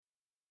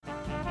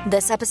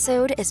This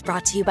episode is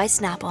brought to you by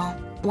Snapple.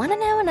 Want to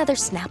know another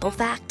Snapple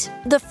fact?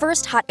 The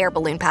first hot air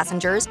balloon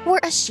passengers were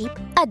a sheep,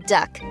 a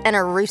duck, and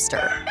a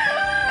rooster.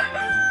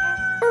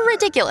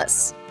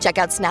 Ridiculous. Check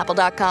out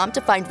Snapple.com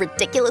to find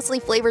ridiculously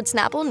flavored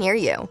Snapple near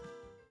you.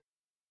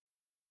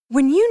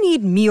 When you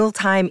need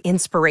mealtime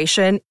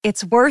inspiration,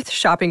 it's worth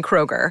shopping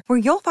Kroger, where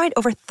you'll find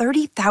over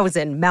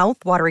 30,000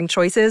 mouth-watering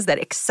choices that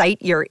excite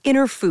your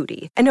inner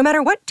foodie. And no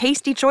matter what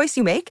tasty choice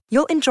you make,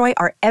 you'll enjoy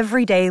our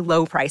everyday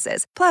low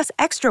prices, plus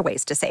extra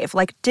ways to save,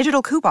 like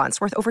digital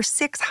coupons worth over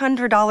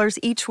 $600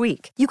 each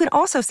week. You can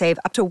also save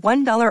up to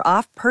 $1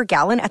 off per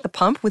gallon at the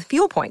pump with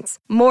fuel points.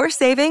 More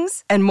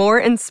savings and more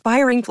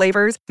inspiring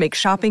flavors make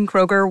shopping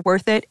Kroger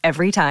worth it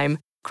every time.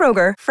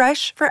 Kroger,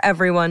 fresh for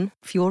everyone.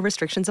 Fuel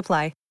restrictions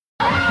apply.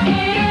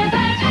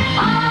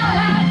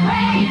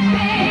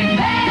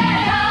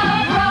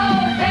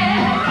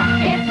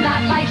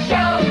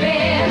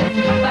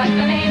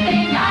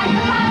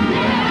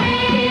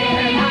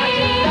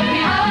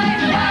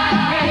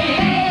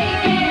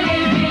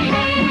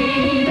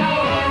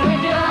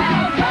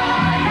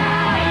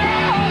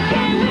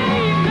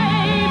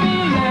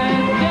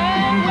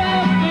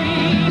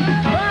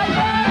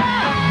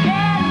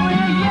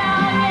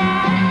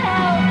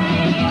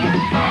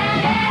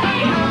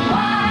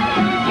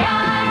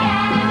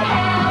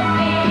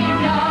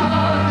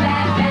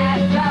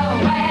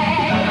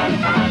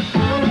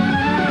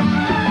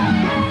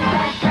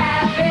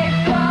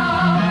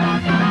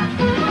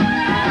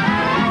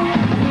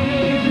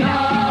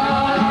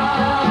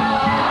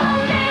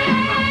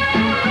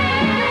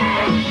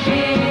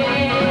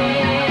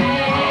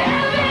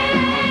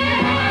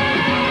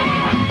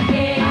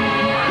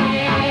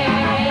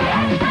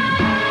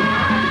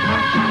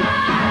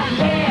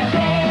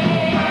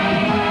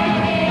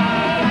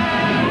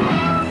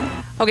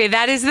 Okay,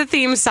 that is the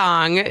theme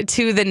song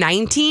to the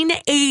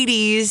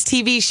 1980s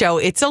TV show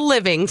It's a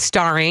Living,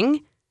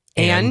 starring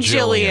Ann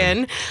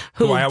Jillian,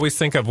 who I always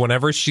think of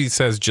whenever she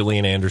says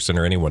Gillian Anderson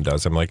or anyone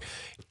does. I'm like,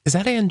 is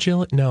that Ann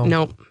Jillian?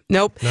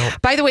 Nope.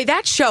 By the way,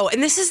 that show,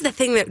 and this is the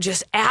thing that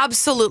just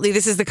absolutely,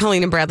 this is the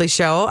Colleen and Bradley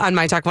show on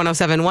My Talk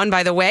 1071,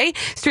 by the way,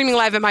 streaming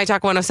live at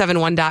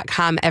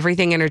mytalk1071.com,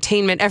 everything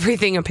entertainment,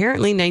 everything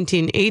apparently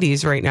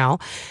 1980s right now.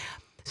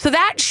 So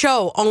that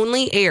show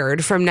only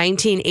aired from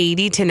 1980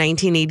 to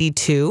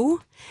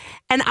 1982,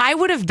 and I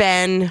would have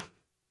been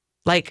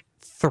like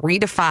 3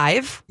 to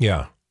 5.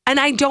 Yeah. And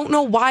I don't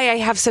know why I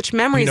have such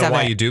memories of it. You know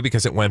why you do?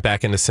 Because it went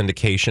back into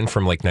syndication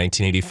from like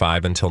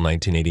 1985 until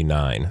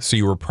 1989. So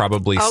you were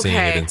probably seeing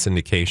it in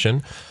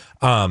syndication.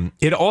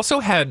 It also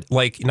had,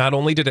 like, not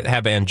only did it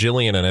have Ann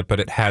Jillian in it, but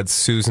it had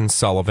Susan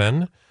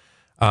Sullivan.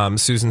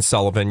 Susan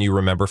Sullivan, you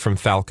remember from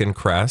Falcon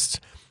Crest.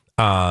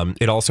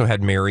 It also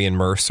had Marion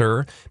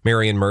Mercer.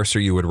 Marion Mercer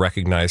you would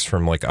recognize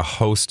from like a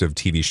host of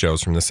TV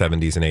shows from the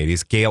 70s and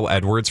 80s. Gail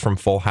Edwards from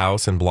Full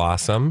House and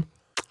Blossom.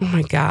 Oh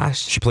my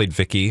gosh. She played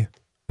Vicky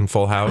in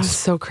Full House.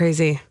 Oh, so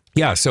crazy.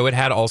 Yeah, so it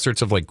had all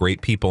sorts of like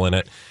great people in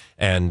it.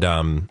 And,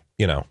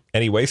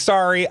 anyway,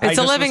 sorry. It's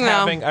a living,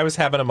 though. I was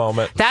having a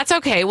moment. That's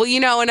okay. Well,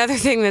 another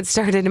thing that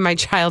started in my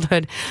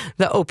childhood,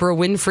 the Oprah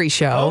Winfrey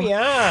Show. Oh,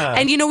 yeah.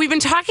 And, we've been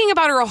talking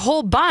about her a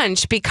whole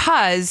bunch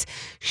because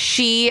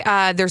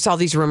there's all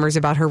these rumors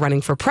about her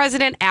running for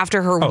president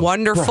after her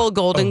wonderful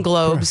Golden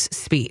Globes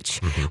speech,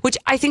 which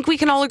I think we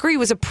can all agree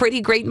was a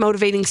pretty great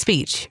motivating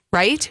speech,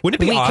 right?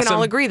 Wouldn't it be awesome we can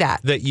all agree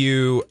that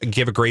you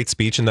give a great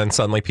speech and then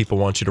suddenly people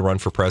want you to run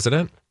for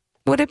president?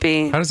 Would it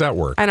be? How does that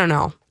work? I don't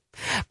know.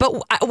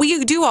 But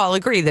we do all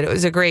agree that it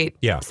was a great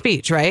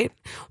speech, right?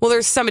 Well,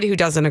 there's somebody who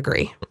doesn't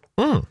agree.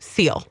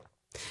 Seal.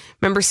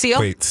 Remember Seal?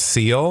 Wait,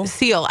 Seal?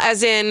 Seal,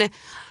 as in,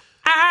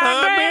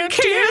 I've been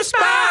kissed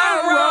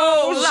by a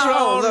rose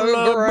on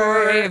the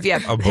grave. Yeah,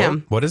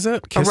 him. What is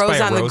it? Kissed a rose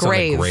by on the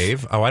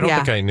grave. Oh, I don't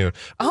think I knew.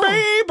 Oh.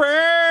 Baby,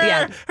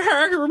 yeah.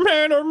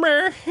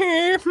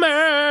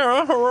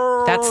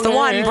 That's the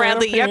one,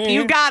 Bradley. Yep,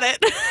 you got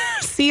it.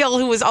 Seal,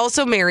 who was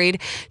also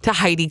married to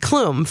Heidi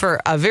Klum for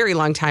a very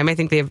long time. I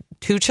think they have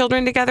 2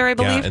 children together, I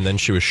believe. Yeah, and then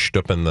she was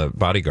Stuppen the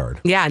bodyguard.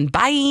 Yeah, and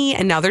bye.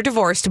 And now they're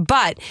divorced.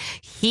 But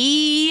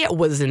he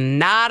was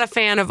not a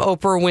fan of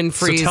Oprah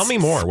Winfrey's So tell me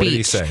more. speech. What did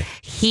he say?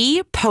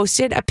 He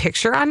posted a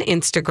picture on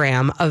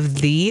Instagram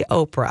of the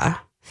Oprah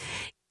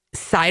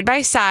side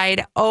by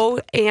side,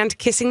 and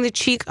kissing the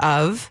cheek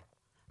of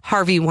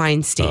Harvey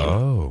Weinstein.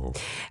 Oh.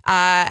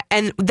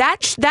 And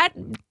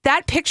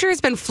that picture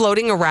has been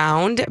floating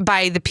around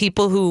by the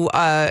people who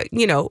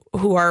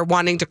who are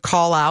wanting to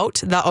call out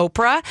the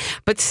Oprah,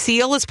 but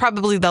Seal is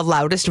probably the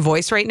loudest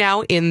voice right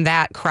now in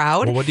that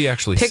crowd. Well, what did he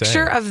actually say?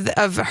 Picture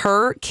of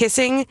her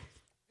kissing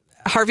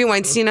Harvey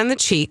Weinstein on the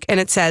cheek, and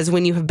it says,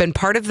 when you have been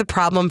part of the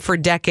problem for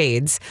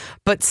decades,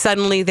 but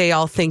suddenly they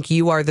all think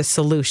you are the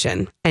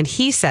solution. And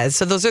he says,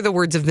 so those are the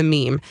words of the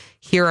meme.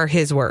 Here are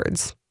his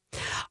words.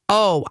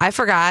 Oh, I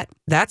forgot.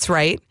 That's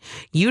right.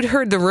 You'd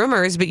heard the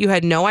rumors, but you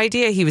had no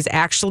idea he was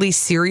actually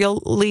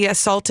serially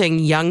assaulting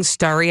young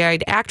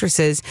starry-eyed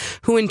actresses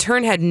who in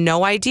turn had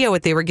no idea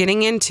what they were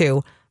getting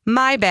into.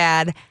 My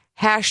bad.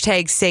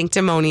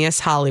 #sanctimonious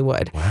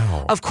Hollywood.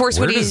 Wow. Of course,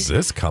 where does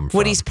this come from?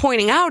 What he's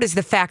pointing out is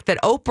the fact that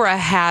Oprah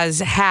has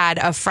had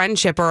a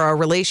friendship or a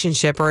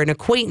relationship or an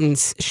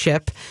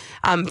acquaintanceship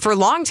for a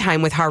long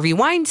time with Harvey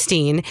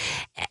Weinstein.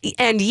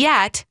 And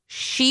yet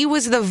she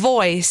was the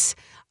voice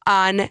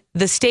on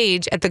the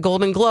stage at the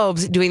Golden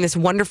Globes doing this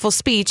wonderful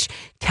speech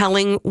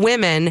telling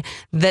women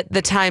that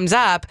the time's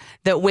up,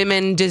 that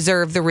women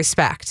deserve the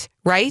respect,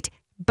 right?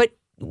 But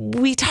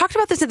we talked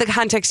about this in the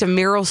context of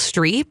Meryl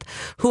Streep,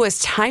 who has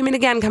time and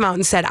again come out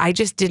and said, I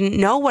just didn't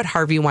know what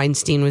Harvey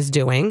Weinstein was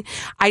doing.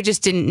 I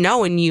just didn't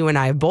know. And you and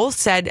I both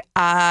said,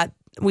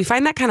 we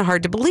find that kind of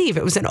hard to believe.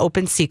 It was an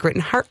open secret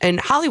in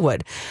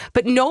Hollywood.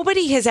 But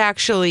nobody has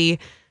actually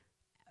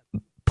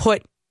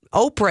put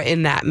Oprah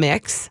in that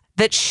mix,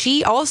 that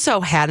she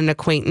also had an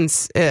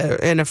acquaintance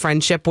and a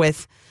friendship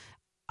with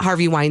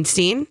Harvey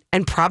Weinstein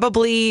and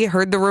probably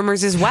heard the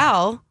rumors as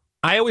well.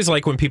 I always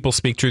like when people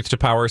speak truth to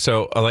power.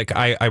 So like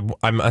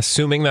I'm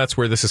assuming that's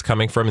where this is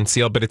coming from in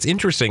Seal, but it's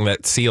interesting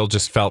that Seal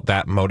just felt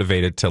that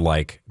motivated to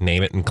like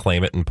name it and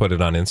claim it and put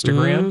it on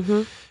Instagram.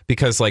 Mm-hmm.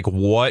 Because like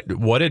what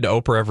did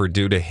Oprah ever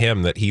do to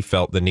him that he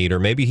felt the need, or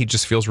maybe he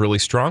just feels really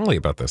strongly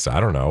about this? I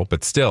don't know.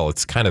 But still,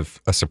 it's kind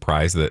of a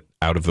surprise that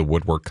out of the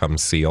woodwork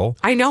comes Seal.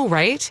 I know,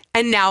 right?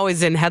 And now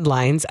is in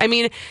headlines. I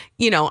mean,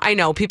 I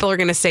know people are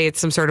going to say it's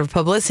some sort of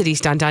publicity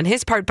stunt on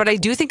his part, but I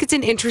do think it's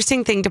an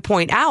interesting thing to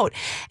point out.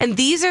 And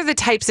these are the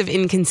types of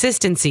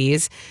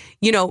inconsistencies,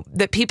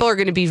 that people are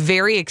going to be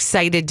very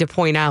excited to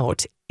point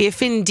out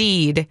if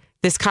indeed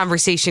this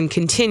conversation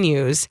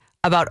continues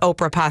about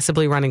Oprah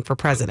possibly running for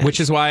president. Which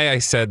is why I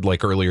said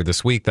like earlier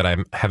this week that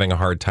I'm having a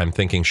hard time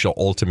thinking she'll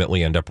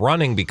ultimately end up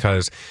running,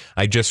 because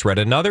I just read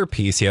another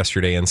piece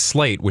yesterday in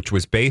Slate, which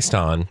was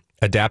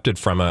adapted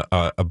from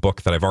a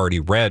book that I've already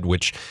read,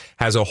 which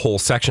has a whole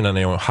section. And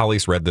I know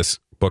Holly's read this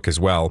book as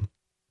well.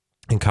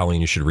 And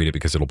Colleen, you should read it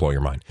because it'll blow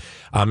your mind.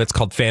 It's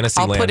called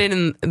Fantasyland. I'll put it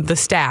in the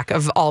stack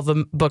of all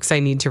the books I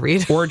need to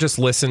read. Or just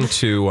listen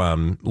to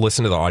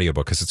the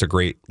audiobook because it's a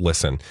great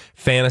listen.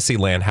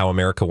 Fantasyland, How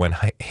America Went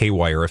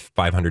Haywire, a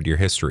 500-year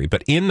history.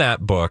 But in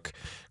that book,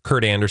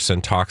 Kurt Anderson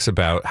talks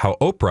about how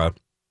Oprah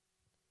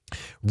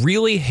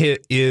really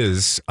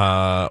is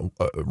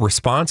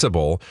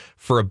responsible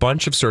for a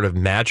bunch of sort of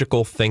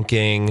magical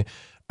thinking,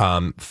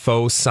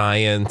 faux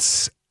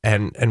science,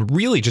 and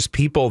really just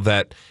people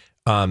that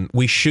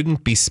we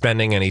shouldn't be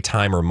spending any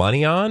time or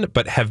money on,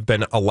 but have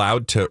been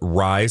allowed to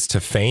rise to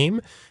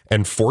fame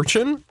and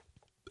fortune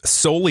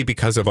solely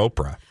because of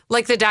Oprah.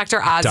 Like the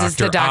Dr. Oz's,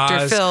 the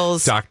Dr.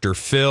 Phil's. Dr.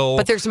 Phil.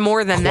 But there's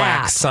more than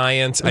Quack that.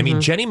 Science. Mm-hmm. I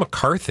mean, Jenny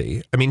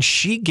McCarthy. I mean,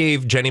 she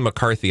gave Jenny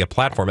McCarthy a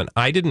platform, and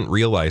I didn't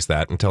realize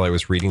that until I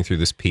was reading through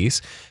this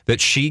piece,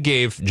 that she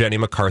gave Jenny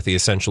McCarthy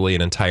essentially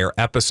an entire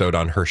episode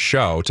on her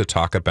show to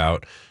talk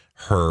about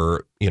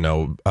her,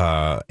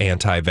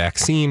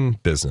 anti-vaccine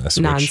business,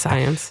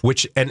 non-science,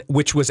 which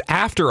was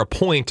after a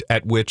point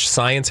at which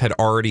science had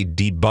already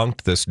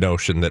debunked this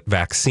notion that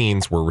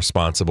vaccines were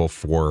responsible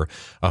for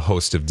a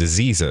host of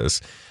diseases.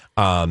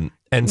 And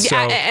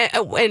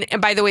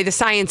by the way, the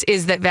science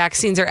is that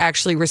vaccines are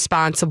actually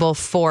responsible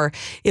for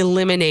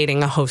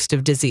eliminating a host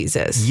of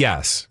diseases.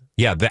 Yes.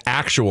 Yeah. The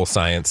actual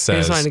science says. I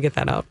just wanted to get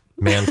that out.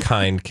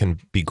 Mankind can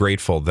be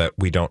grateful that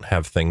we don't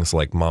have things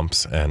like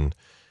mumps and,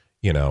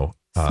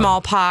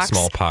 smallpox,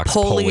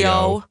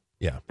 polio.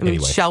 Yeah.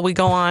 Anyway, shall we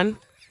go on?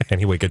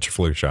 Anyway, get your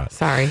flu shot.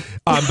 Sorry.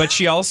 But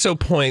she also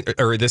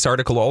this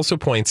article also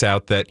points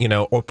out that,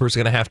 Oprah's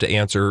going to have to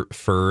answer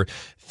for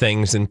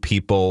things and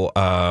people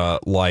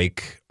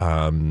like,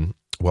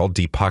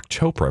 Deepak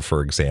Chopra,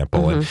 for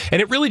example. Mm-hmm.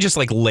 And it really just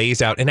like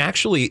lays out, and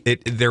actually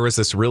there was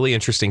this really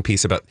interesting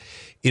piece about,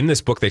 in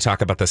this book, they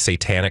talk about the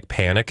satanic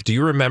panic. Do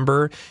you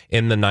remember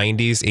in the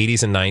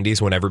 80s and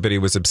 90s when everybody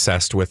was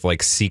obsessed with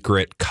like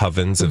secret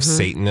covens of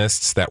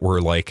Satanists that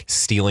were like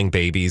stealing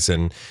babies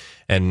and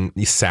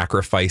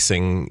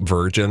sacrificing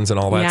virgins and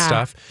all that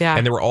stuff. Yeah.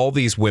 And there were all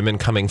these women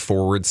coming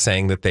forward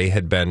saying that they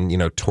had been,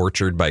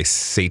 tortured by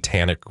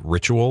satanic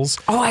rituals.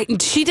 Oh,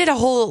 she did a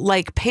whole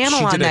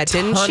panel on that,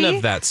 didn't she? She did a ton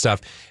of that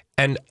stuff.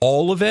 And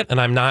all of it,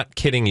 and I'm not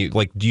kidding you,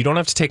 you don't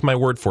have to take my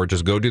word for it.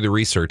 Just go do the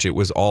research. It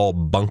was all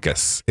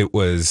bunkus. It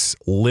was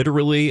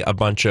literally a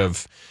bunch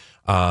of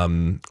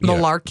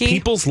malarkey.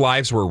 People's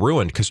lives were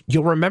ruined because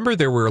you'll remember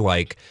there were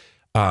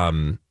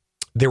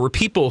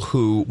people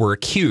who were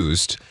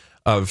accused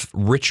of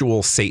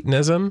ritual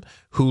Satanism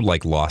who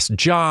lost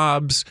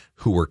jobs,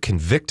 who were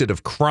convicted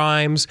of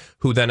crimes,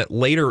 who then it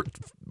later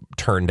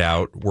turned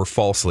out were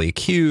falsely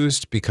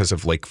accused because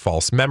of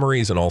false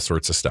memories and all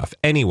sorts of stuff.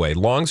 Anyway,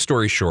 long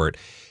story short,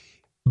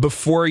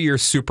 before you're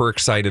super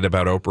excited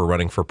about Oprah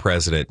running for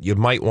president, you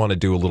might want to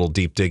do a little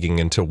deep digging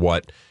into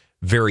what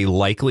very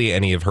likely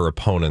any of her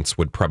opponents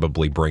would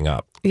probably bring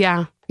up.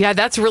 Yeah. Yeah,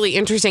 that's really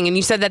interesting. And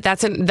you said that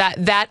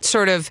that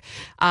sort of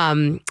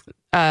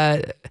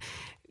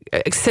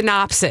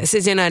synopsis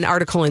is in an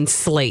article in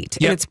Slate.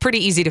 Yep. And it's pretty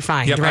easy to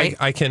find, right?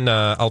 I can,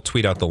 I'll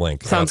tweet out the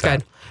link. Sounds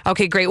good.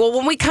 Okay, great. Well,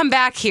 when we come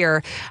back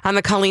here on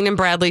the Colleen and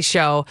Bradley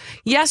show,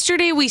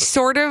 yesterday we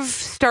sort of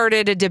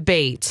started a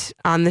debate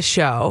on the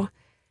show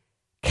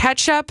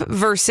ketchup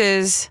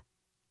versus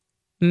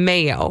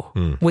mayo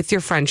with your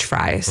French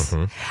fries.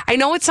 I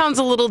know it sounds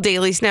a little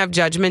Daily Snap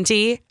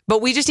judgmenty,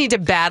 but we just need to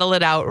battle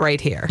it out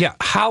right here. Yeah,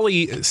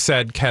 Holly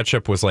said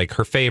ketchup was like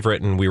her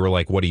favorite, and we were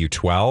like, what are you,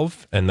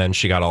 12? And then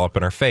she got all up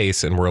in our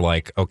face, and we're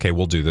like, okay,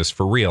 we'll do this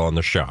for real on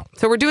the show.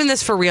 So we're doing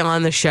this for real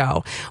on the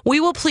show. We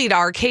will plead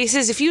our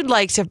cases. If you'd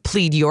like to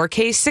plead your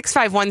case,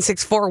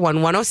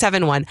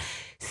 651-641-1071,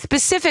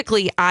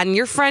 specifically on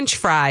your French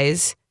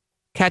fries,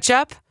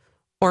 ketchup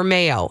or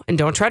mayo. And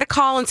don't try to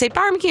call and say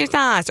barbecue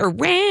sauce or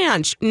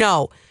ranch.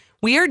 No,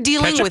 we are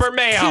dealing Ketchup with or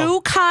mayo?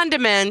 2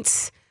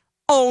 condiments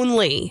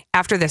only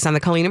after this on the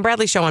Colleen and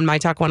Bradley Show on My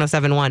Talk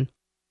 107.1.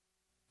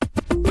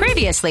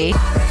 Previously,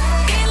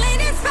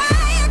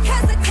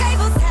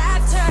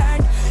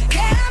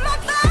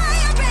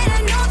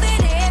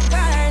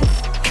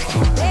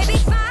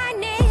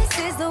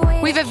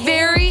 we have a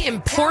very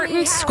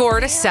important score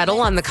to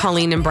settle on the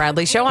Colleen and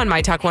Bradley Show on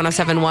My Talk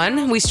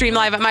 107.1. We stream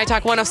live at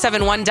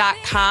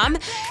MyTalk1071.com,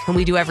 and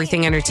we do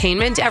everything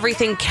entertainment,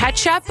 everything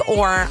ketchup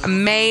or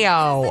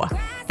mayo.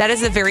 That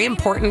is a very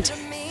important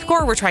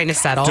score we're trying to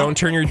settle. Don't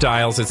turn your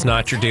dials. It's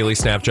not your Daily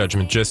Snap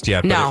judgment just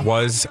yet, but it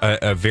was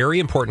a very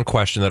important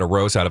question that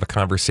arose out of a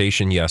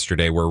conversation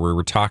yesterday where we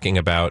were talking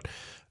about,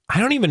 I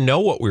don't even know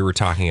what we were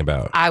talking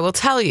about. I will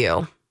tell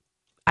you.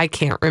 I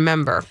can't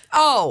remember.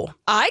 Oh,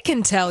 I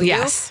can tell you.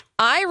 Yes.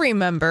 I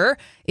remember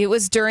it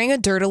was during a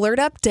Dirt Alert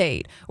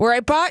update where I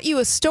brought you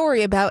a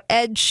story about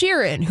Ed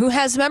Sheeran, who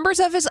has members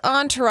of his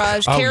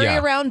entourage carry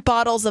around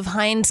bottles of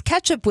Heinz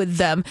ketchup with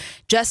them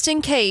just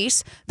in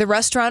case the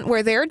restaurant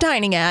where they're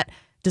dining at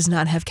does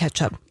not have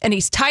ketchup. And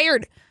he's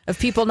tired of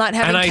people not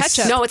having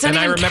ketchup. No, it's not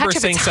even ketchup. And I remember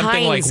saying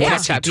something like, what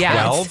is he,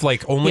 12?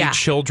 Like, only Yeah.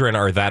 children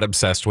are that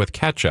obsessed with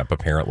ketchup,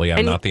 apparently.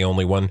 I'm not the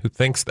only one who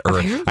thinks that,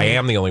 or I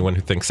am the only one who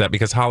thinks that,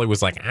 because Holly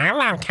was like, I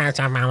love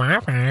ketchup on my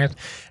fries.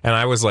 And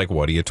I was like,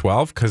 what are you,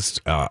 12?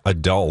 Because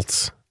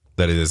adults,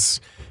 that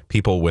is,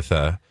 people with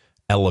a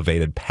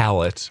elevated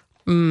palate,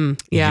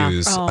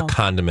 use a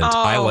condiment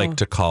I like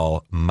to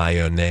call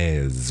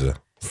mayonnaise.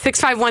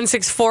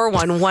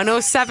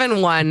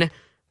 651-641-1071.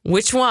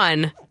 Which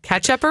one?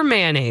 Ketchup or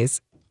mayonnaise?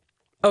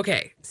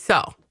 Okay,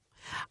 so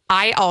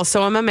I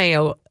also am a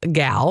mayo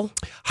gal.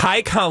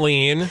 Hi,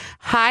 Colleen.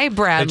 Hi,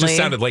 Bradley. It just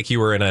sounded like you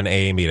were in an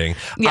AA meeting.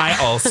 Yeah. I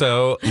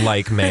also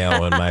like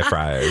mayo in my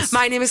fries.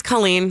 My name is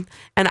Colleen,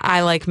 and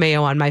I like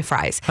mayo on my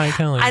fries. Hi,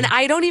 Colleen. And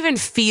I don't even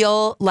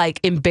feel like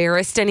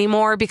embarrassed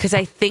anymore because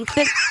I think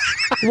that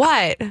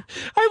what? I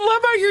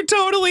love how you're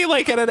totally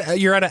like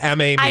you're at an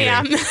MA meeting. I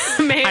am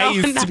mayo. I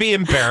used to be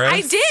embarrassed.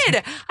 I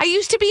did. I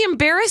used to be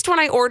embarrassed when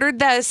I ordered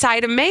the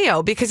side of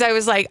mayo because I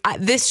was like,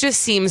 this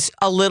just seems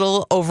a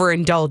little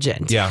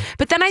overindulgent. Yeah.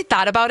 But then I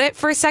thought about it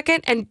for a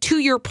second, and to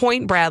your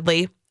point,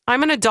 Bradley,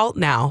 I'm an adult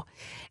now.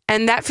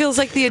 And that feels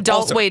like the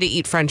adult way to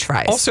eat French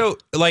fries. Also,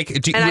 like...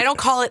 I don't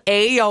call it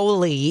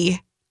aioli.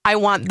 I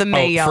want the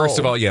mayo. First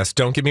of all, yes,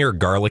 don't give me your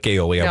garlic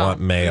aioli. I want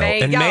mayo.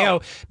 And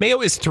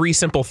mayo is 3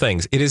 simple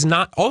things. It is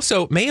not...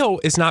 Also, mayo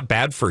is not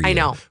bad for you. I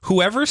know.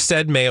 Whoever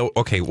said mayo...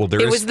 Okay, well,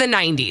 It was the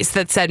 90s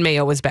that said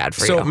mayo was bad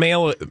for you. So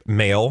mayo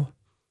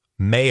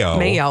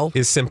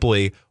is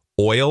simply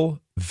oil,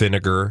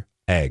 vinegar,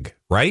 egg,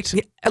 right?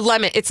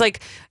 Lemon. It's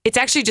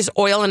actually just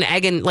oil and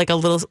egg and like a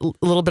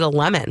little bit of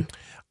lemon.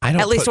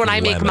 At least when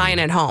I make mine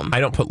at home. I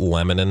don't put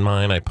lemon in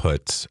mine. I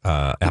put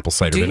apple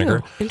cider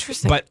vinegar.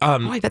 Interesting. But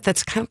I bet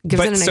that's kind of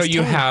gives it a nice so you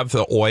taste. have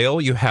the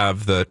oil, you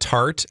have the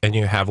tart, and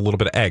you have a little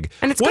bit of egg.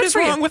 And it's what good is for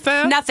wrong you. with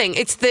that? Nothing.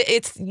 It's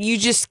you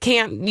just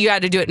can't. You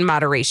had to do it in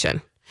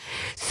moderation.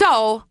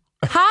 So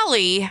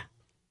Holly,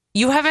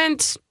 you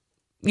haven't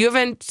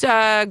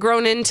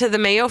grown into the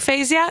mayo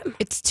phase yet?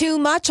 It's too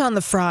much on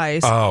the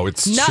fries. Oh,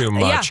 it's too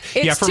much.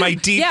 Yeah, for my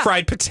deep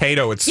fried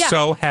potato, it's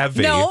so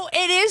heavy. No,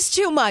 it is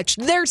too much.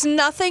 There's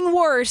nothing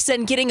worse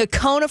than getting a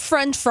cone of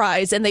French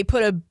fries and they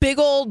put a big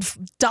old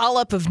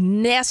dollop of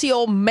nasty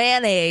old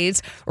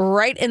mayonnaise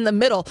right in the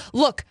middle.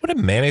 Look. What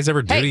did mayonnaise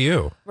ever do to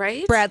you?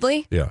 Right?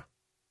 Bradley? Yeah.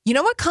 You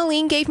know what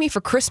Colleen gave me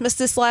for Christmas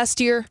this last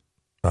year?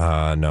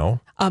 No.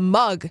 A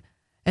mug.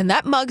 And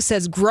that mug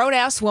says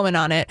grown-ass woman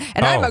on it.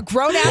 And I'm a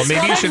grown-ass woman.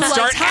 Well, maybe you should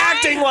start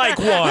acting like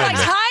one. Like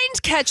Heinz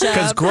ketchup.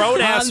 Because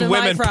grown-ass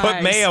women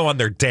put mayo on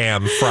their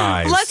damn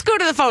fries. Let's go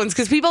to the phones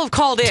because people have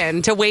called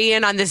in to weigh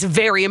in on this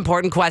very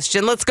important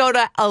question. Let's go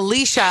to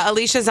Alicia.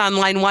 Alicia's on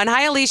line 1.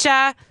 Hi,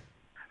 Alicia.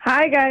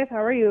 Hi, guys.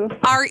 How are you?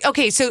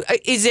 Okay, so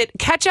is it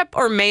ketchup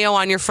or mayo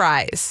on your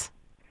fries?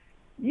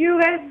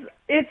 You guys,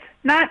 it's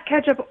not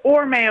ketchup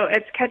or mayo.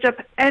 It's ketchup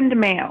and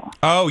mayo.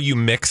 Oh, you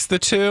mix the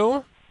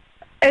two?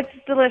 It's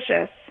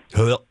delicious.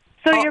 So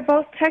you're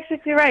both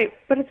technically right,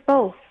 but it's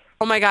both.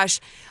 Oh, my gosh.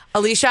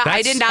 Alicia,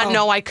 I did not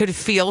know I could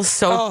feel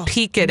so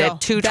peaked at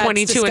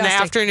 2:22 in the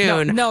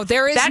afternoon. No,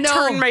 there is that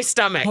turned my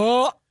stomach.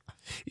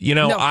 You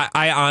know,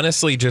 I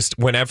honestly just,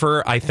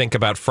 whenever I think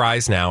about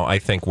fries now, I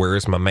think,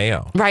 where's my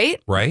mayo? Right?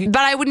 Right?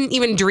 But I wouldn't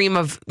even dream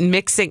of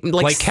mixing,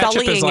 like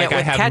ketchup is like it with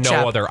I have ketchup.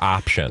 no other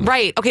option.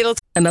 Right. Okay, let's.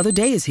 Another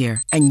day is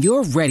here, and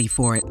you're ready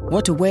for it.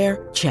 What to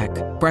wear? Check.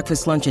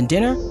 Breakfast, lunch, and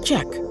dinner?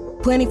 Check.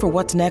 Planning for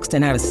what's next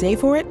and how to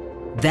save for it?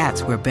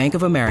 That's where Bank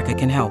of America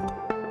can help.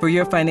 For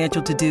your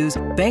financial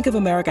to-dos, Bank of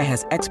America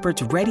has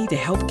experts ready to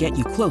help get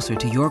you closer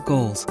to your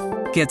goals.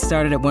 Get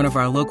started at one of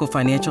our local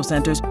financial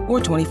centers or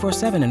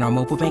 24/7 in our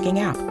mobile banking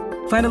app.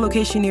 Find a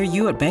location near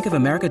you at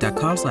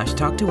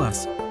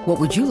bankofamerica.com/talktous. What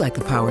would you like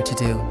the power to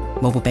do?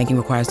 Mobile banking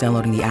requires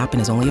downloading the app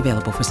and is only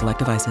available for select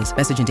devices.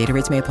 Message and data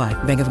rates may apply.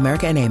 Bank of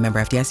America N.A., member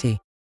FDIC.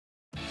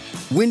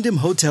 Wyndham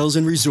Hotels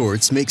and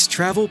Resorts makes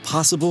travel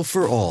possible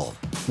for all.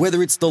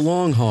 Whether it's the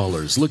long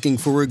haulers looking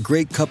for a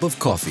great cup of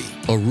coffee,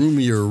 a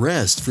roomier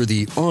rest for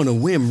the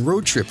on-a-whim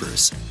road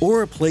trippers,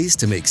 or a place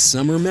to make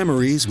summer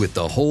memories with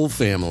the whole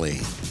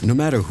family. No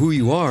matter who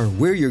you are,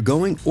 where you're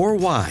going, or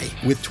why,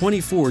 with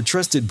 24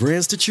 trusted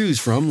brands to choose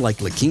from like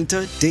La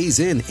Quinta, Days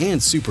Inn,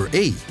 and Super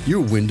 8,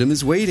 your Wyndham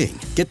is waiting.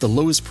 Get the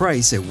lowest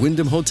price at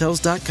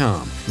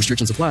wyndhamhotels.com.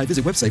 Restrictions apply.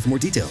 Visit website for more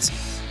details.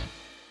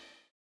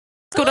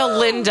 Let's go to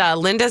Linda.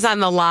 Linda's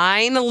on the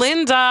line.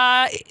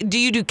 Linda, do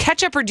you do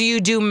ketchup or do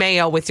you do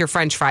mayo with your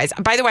French fries?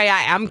 By the way,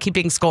 I am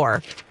keeping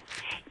score.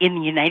 In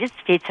the United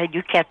States, I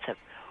do ketchup.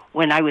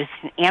 When I was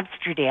in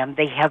Amsterdam,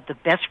 they have the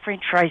best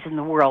French fries in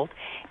the world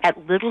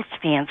at little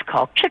stands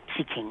called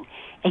Gypsy King.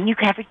 And you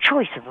have a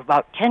choice of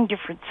about 10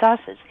 different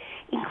sauces,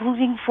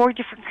 including 4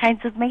 different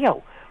kinds of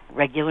mayo.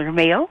 Regular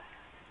mayo,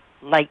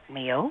 light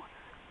mayo,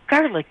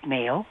 garlic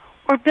mayo,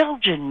 or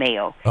Belgian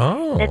mayo.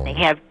 Oh. Then they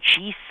have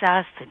cheese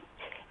sauce and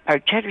or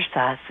cheddar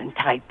sauce and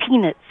Thai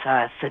peanut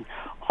sauce and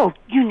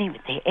you name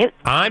it.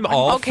 I'm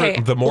all for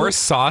the more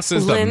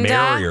sauces, Linda, the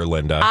merrier,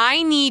 Linda.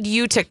 I need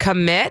you to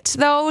commit,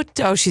 though.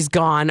 Oh, she's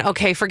gone.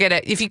 Okay, forget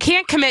it. If you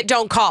can't commit,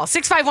 don't call.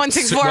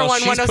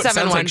 651-641-1071.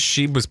 Sounds like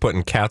she was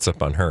putting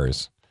catsup on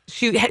hers.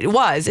 She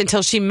was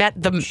until she met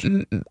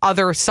the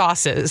other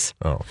sauces.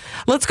 Oh.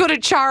 Let's go to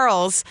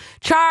Charles.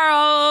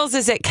 Charles,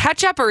 is it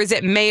ketchup or is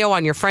it mayo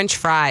on your French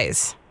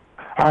fries?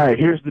 All right,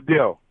 here's the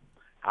deal.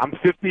 I'm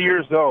 50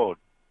 years old.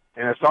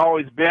 And it's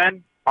always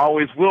been,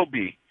 always will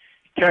be,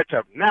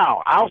 ketchup.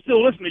 Now, I'll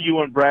still listen to you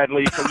and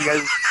Bradley because you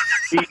guys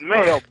eat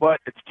mayo,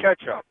 but it's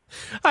ketchup.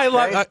 I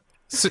love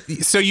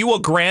so you will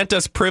grant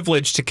us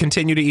privilege to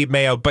continue to eat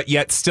mayo, but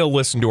yet still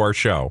listen to our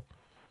show.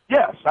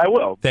 Yes, I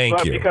will.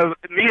 Thank you. Because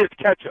me, it's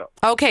ketchup.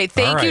 Okay,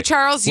 thank you,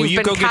 Charles.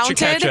 You've been counted.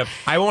 Get your ketchup.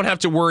 I won't have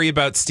to worry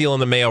about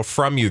stealing the mayo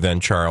from you then,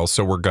 Charles,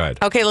 so we're good.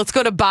 Okay, let's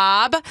go to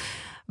Bob.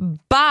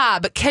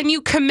 Bob, can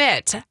you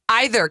commit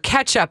either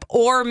ketchup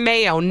or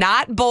mayo,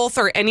 not both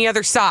or any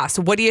other sauce?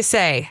 What do you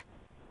say?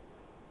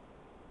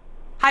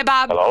 Hi,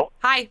 Bob. Hello.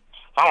 Hi.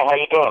 Hi, how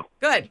you doing?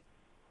 Good.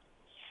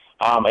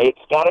 It's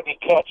got to be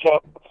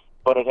ketchup,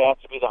 but it has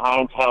to be the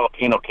Heinz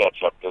jalapeno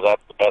ketchup because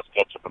that's the best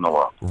ketchup in the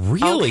world.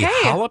 Really?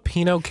 Okay.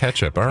 Jalapeno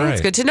ketchup. All right.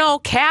 That's good to know.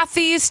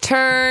 Kathy's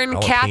turn.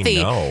 Jalapeno.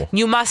 Kathy,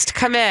 you must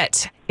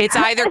commit. It's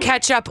either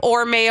ketchup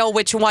or mayo.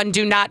 Which one?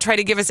 Do not try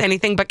to give us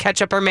anything but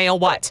ketchup or mayo.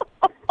 What?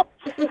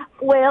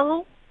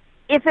 Well,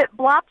 if it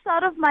blops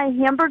out of my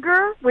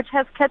hamburger, which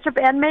has ketchup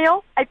and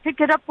mayo, I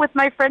pick it up with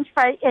my French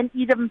fry and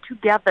eat them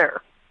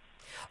together.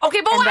 Okay,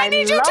 but I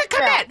need you to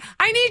commit.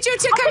 I need you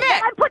to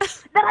commit.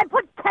 Then I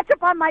put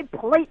ketchup on my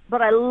plate,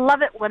 but I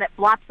love it when it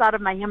blops out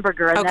of my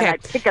hamburger, and then I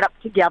pick it up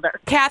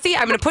together. Kathy,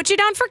 I'm going to put you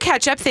down for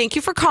ketchup. Thank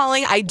you for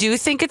calling. I do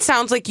think it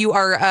sounds like you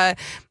are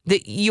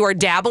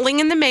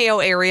dabbling in the mayo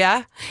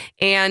area,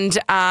 and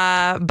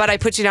but I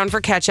put you down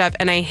for ketchup,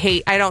 and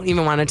I don't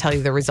even want to tell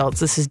you the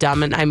results. This is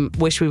dumb, and I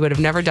wish we would have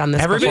never done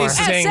this Everybody's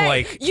before. saying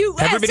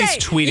everybody's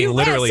tweeting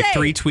literally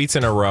 3 tweets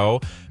in a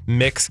row.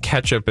 Mix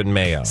ketchup and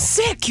mayo.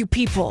 Sick, you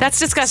people. That's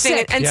disgusting.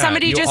 Sick. And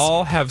somebody you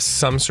all have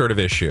some sort of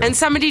issue. And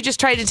somebody just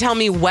tried to tell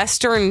me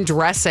Western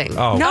dressing.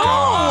 Oh, no.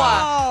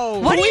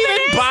 God. What Who even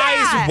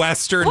buys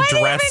Western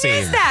dressing? What even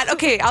is that?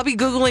 Okay, I'll be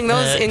Googling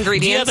those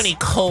ingredients. Do you have any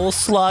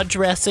coleslaw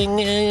dressing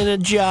in a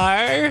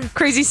jar?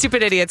 Crazy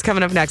Stupid Idiots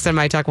coming up next on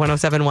My Talk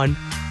 1071.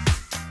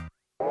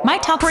 My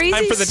Talk Crazy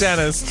I'm for the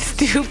dentist.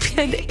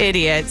 Stupid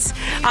Idiots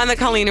on the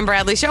Colleen and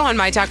Bradley Show on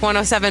My Talk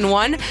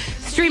 1071.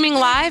 Streaming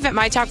live at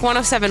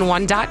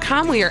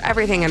MyTalk1071.com. We are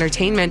everything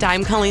entertainment.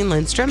 I'm Colleen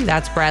Lindstrom.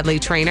 That's Bradley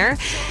Trainer.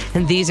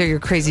 And these are your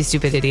Crazy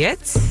Stupid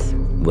Idiots.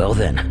 Well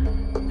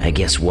then, I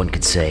guess one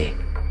could say,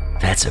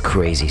 that's a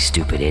crazy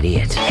stupid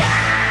idiot.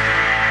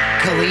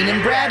 Colleen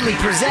and Bradley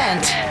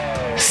present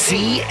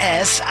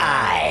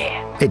CSI.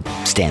 It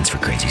stands for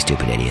Crazy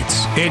Stupid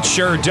Idiots. It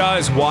sure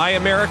does. Why,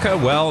 America?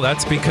 Well,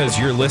 that's because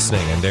you're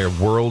listening and their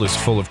world is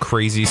full of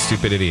crazy,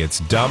 stupid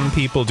idiots. Dumb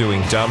people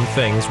doing dumb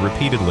things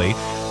repeatedly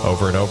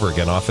over and over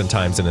again,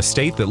 oftentimes in a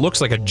state that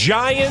looks like a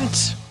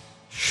giant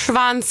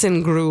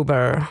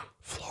Schwanzengruber.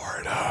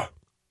 Florida.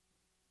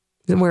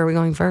 Where are we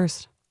going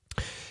first?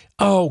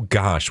 Oh,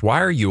 gosh. Why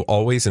are you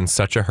always in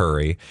such a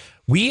hurry?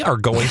 We are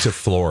going to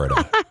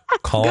Florida.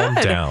 Calm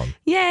down.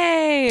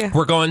 Yay.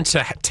 We're going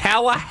to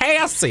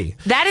Tallahassee.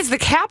 That is the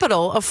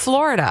capital of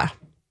Florida.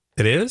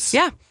 It is?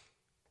 Yeah.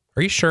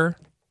 Are you sure?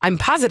 I'm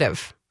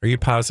positive. Are you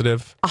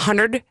positive?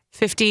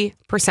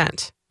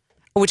 150%,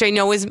 which I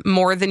know is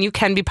more than you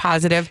can be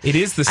positive. It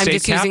is the state I'm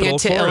just capital using it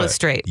of to Florida.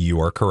 illustrate. You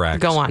are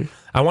correct. Go on.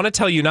 I want to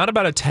tell you not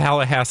about a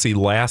Tallahassee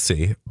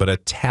lassie, but a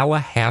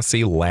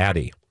Tallahassee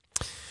laddie.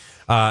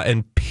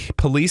 And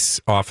police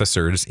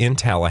officers in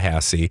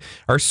Tallahassee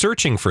are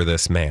searching for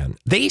this man.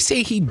 They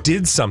say he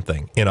did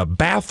something in a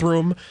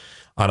bathroom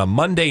on a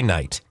Monday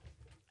night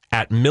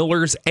at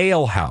Miller's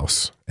Ale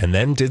House and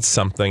then did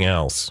something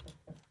else.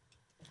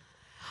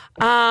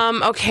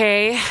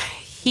 Okay.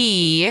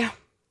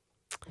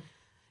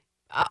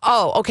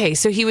 Okay.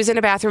 So he was in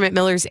a bathroom at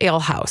Miller's Ale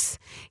House.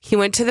 He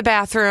went to the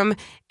bathroom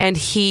and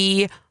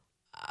he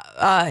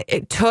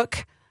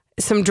took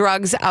some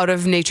drugs out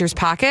of Nature's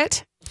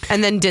pocket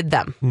and then did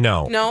them.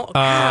 No.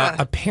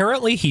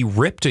 Apparently he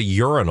ripped a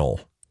urinal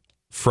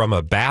from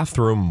a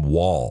bathroom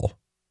wall.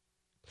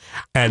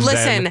 And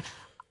listen,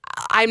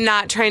 I'm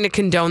not trying to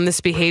condone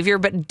this behavior,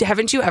 but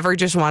haven't you ever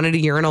just wanted a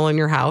urinal in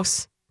your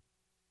house?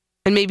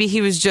 And maybe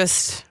he was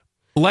just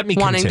wanting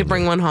to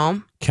bring one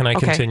home. Can I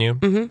continue?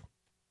 Mm-hmm.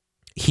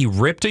 He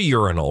ripped a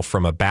urinal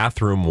from a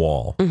bathroom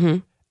wall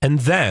and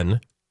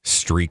then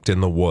streaked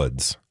in the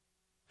woods.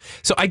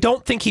 So I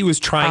don't think he was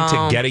trying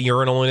to get a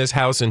urinal in his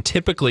house. And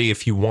typically,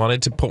 if you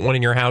wanted to put one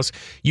in your house,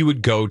 you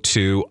would go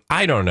to,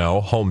 I don't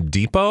know, Home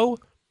Depot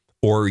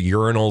or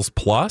Urinals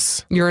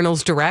Plus.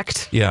 Urinals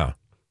Direct. Yeah.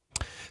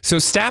 So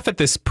staff at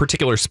this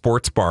particular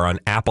sports bar on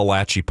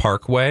Appalachia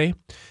Parkway,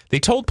 they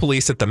told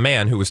police that the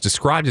man, who was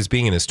described as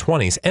being in his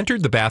 20s,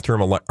 entered the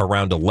bathroom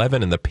around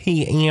 11 in the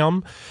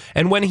p.m.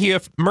 And when he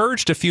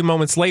emerged a few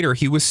moments later,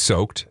 he was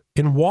soaked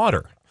in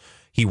water.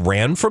 He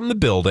ran from the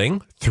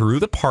building through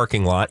the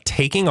parking lot,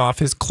 taking off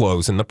his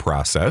clothes in the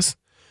process.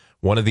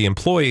 One of the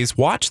employees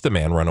watched the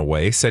man run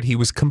away, said he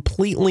was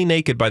completely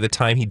naked by the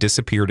time he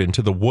disappeared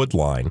into the wood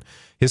line.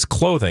 His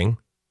clothing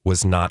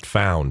was not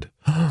found.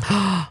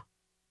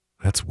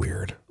 That's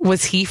weird.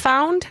 Was he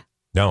found?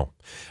 No.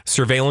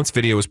 Surveillance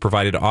video was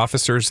provided to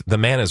officers. The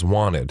man is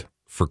wanted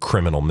for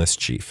criminal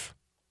mischief.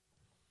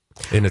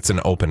 And it's an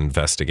open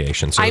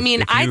investigation. So I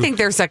think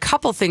there's a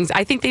couple things.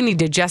 I think they need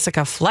to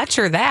Jessica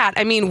Fletcher that.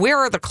 I mean, where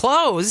are the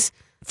clothes?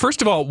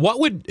 First of all, what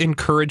would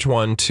encourage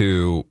one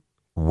to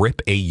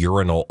rip a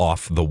urinal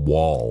off the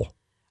wall?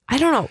 I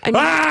don't know.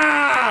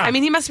 I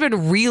mean, he must have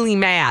been really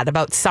mad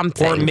about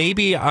something. Or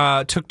maybe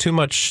took too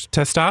much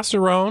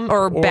testosterone.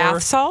 Or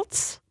bath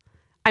salts.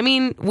 I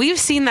mean, we've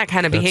seen that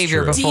kind of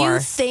behavior before. Do you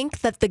think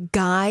that the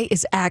guy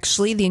is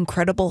actually the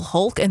Incredible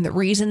Hulk and the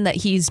reason that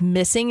he's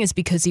missing is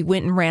because he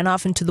went and ran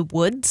off into the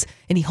woods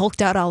and he hulked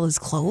out all his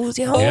clothes?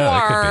 You know? Yeah,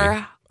 that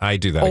could be. I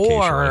do that occasionally.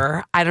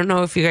 Or, I don't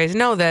know if you guys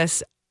know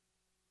this,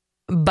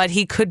 but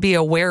he could be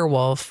a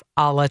werewolf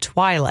a la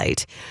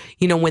Twilight.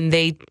 You know, when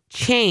they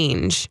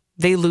change,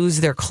 they lose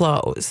their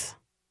clothes.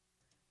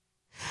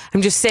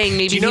 I'm just saying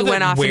maybe he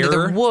went off into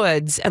the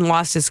woods and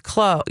lost his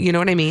clothes. You know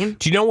what I mean?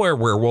 Do you know where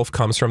werewolf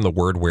comes from, the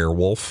word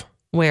werewolf?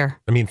 Where?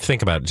 I mean,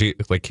 think about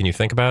it. Can you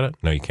think about it?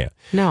 No, you can't.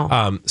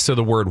 No. So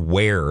the word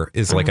were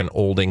is like an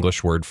old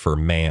English word for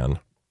man.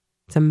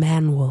 It's a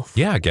man wolf.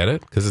 Yeah, I get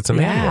it. Because it's a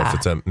man wolf.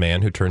 It's a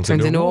man who turns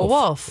into a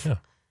wolf. Yeah.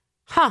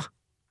 Huh.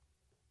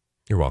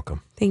 You're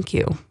welcome. Thank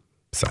you.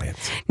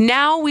 Science.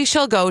 Now we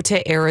shall go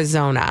to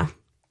Arizona.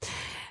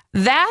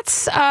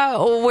 That's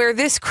where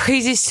this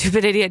crazy,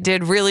 stupid idiot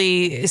did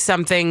really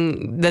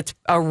something that's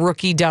a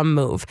rookie dumb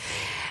move.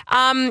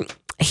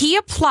 He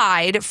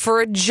applied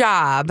for a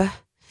job,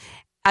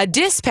 a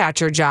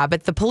dispatcher job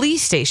at the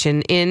police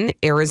station in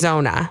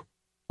Arizona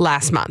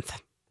last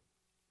month.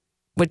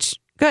 Which,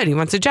 good, he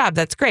wants a job.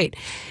 That's great.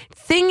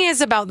 Thing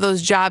is about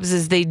those jobs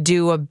is they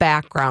do a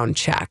background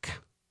check.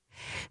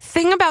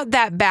 Thing about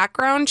that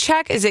background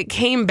check is it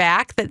came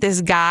back that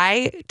this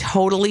guy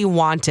totally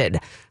wanted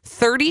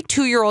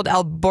 32-year-old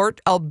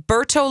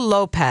Alberto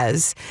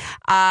Lopez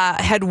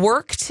had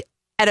worked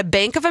at a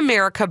Bank of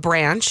America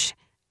branch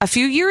a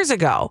few years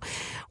ago.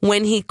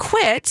 When he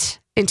quit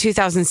in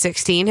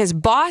 2016, his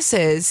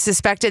bosses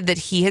suspected that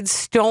he had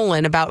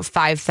stolen about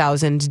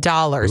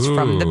 $5,000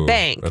 from the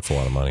bank. That's a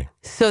lot of money.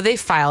 So they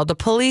filed a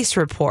police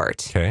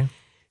report. Okay.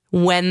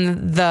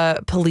 When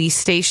the police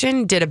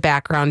station did a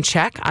background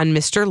check on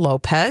Mr.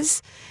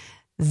 Lopez,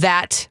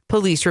 that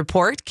police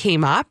report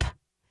came up.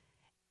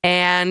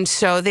 And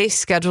so they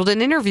scheduled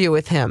an interview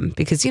with him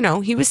because, you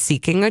know, he was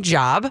seeking a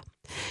job.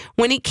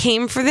 When he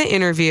came for the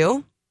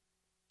interview,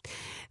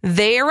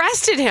 they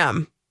arrested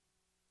him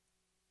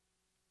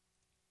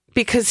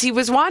because he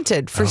was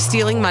wanted for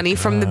stealing money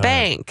from the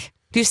bank.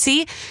 Do you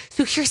see?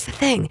 So here's the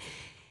thing.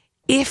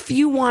 If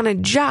you want a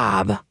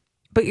job,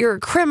 but you're a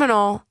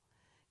criminal,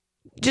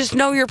 just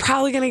know you're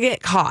probably going to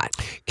get caught.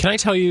 Can I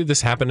tell you,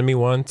 this happened to me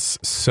once?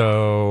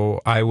 So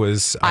I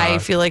was... I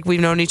feel like we've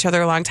known each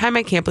other a long time.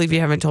 I can't believe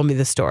you haven't told me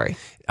this story.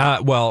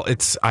 Well,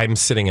 I'm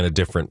sitting in a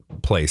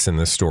different place in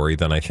this story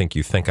than I think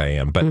you think I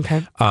am. But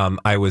okay.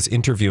 I was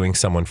interviewing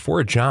someone for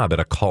a job at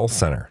a call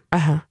center.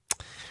 Uh-huh.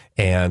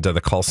 And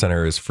the call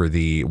center is for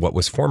what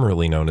was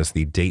formerly known as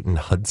the Dayton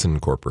Hudson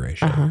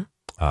Corporation. Uh-huh.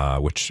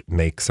 Which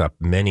makes up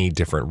many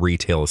different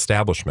retail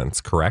establishments,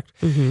 correct?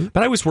 Mm-hmm.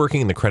 But I was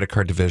working in the credit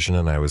card division,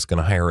 and I was going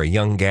to hire a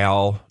young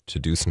gal to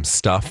do some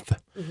stuff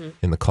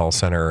in the call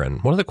center.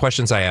 And one of the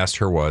questions I asked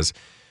her was,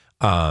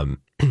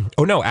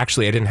 Oh, no,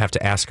 actually, I didn't have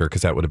to ask her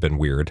because that would have been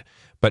weird.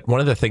 But one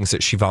of the things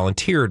that she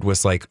volunteered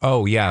was like,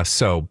 oh, yeah,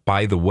 so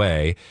by the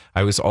way,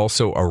 I was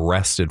also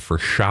arrested for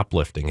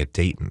shoplifting at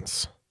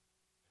Dayton's.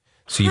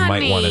 So you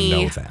might want to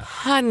know that.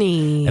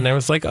 Honey. And I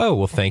was like, oh,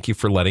 well, thank you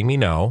for letting me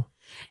know.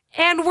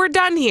 And we're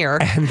done here.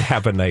 And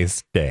have a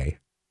nice day.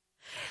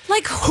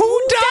 Like,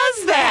 who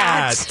does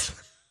that?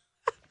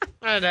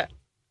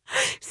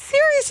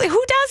 Seriously,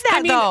 who does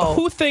that, though?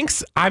 Who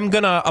thinks I'm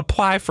going to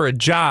apply for a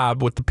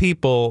job with the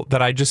people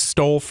that I just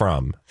stole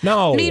from?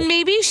 No. I mean,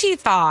 maybe she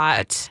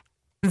thought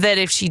that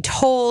if she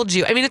told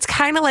you, I mean, it's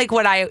kind of like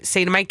what I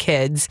say to my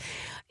kids.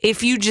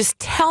 If you just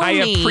tell me. I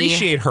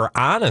appreciate her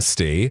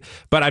honesty,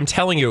 but I'm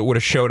telling you, it would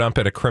have showed up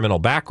at a criminal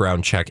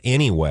background check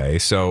anyway.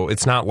 So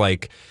it's not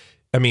like,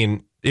 I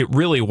mean, it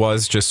really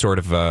was just sort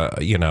of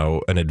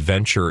an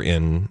adventure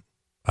in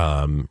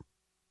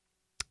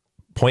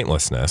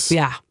pointlessness.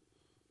 Yeah.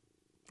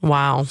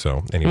 Wow.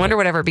 So anyway. I wonder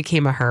whatever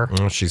became of her.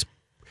 Well, she's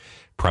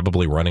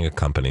probably running a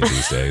company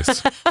these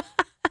days.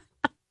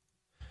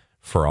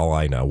 For all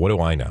I know. What do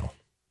I know?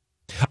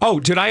 Oh,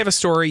 did I have a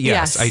story?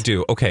 Yes, I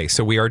do. Okay,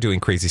 so we are doing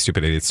Crazy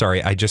Stupid Idiots.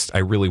 Sorry, I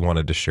really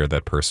wanted to share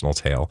that personal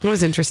tale. It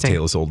was interesting.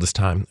 Tale as old as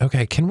time.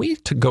 Okay, can we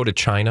go to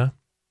China?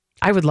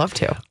 I would love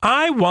to.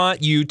 I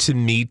want you to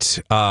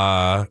meet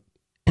a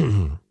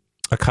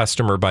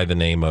customer by the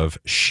name of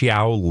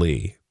Xiao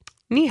Li.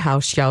 Ni hao,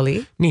 Xiao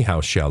Li. Ni hao,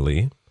 Xiao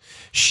Li.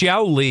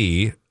 Xiao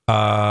Li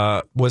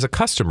was a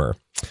customer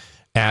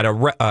at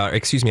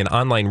an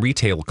online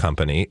retail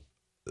company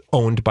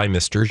owned by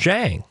Mr.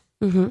 Zhang.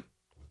 Mm-hmm.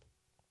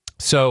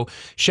 So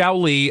Xiao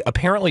Li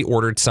apparently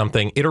ordered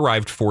something. It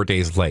arrived 4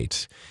 days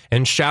late.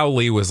 And Xiao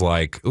Li was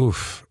like,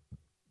 oof,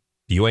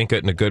 you ain't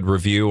getting a good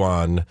review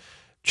on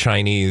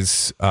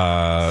Chinese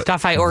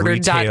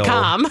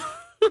StuffIordered.com.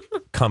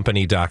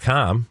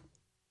 company.com.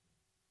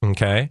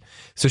 Okay.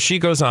 So she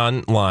goes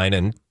online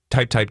and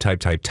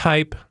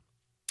type.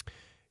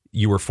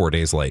 You were 4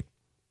 days late.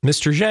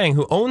 Mr. Zhang,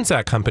 who owns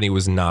that company,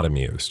 was not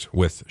amused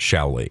with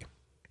Xiao Li.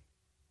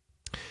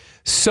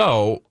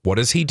 So what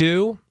does he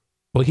do?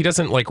 Well, he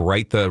doesn't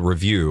write the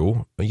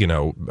review,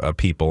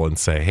 people and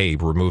say, hey,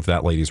 remove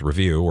that lady's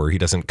review. Or he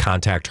doesn't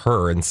contact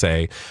her and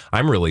say,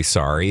 I'm really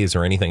sorry. Is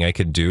there anything I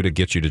could do to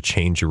get you to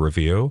change your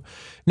review?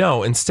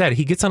 No, instead,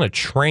 he gets on a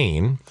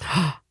train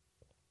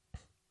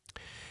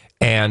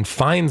and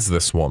finds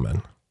this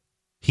woman.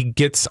 He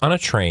gets on a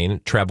train,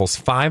 travels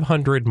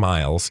 500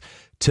 miles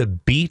to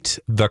beat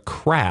the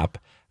crap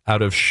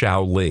out of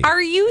Xiao Li.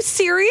 Are you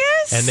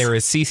serious? And there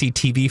is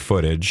CCTV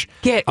footage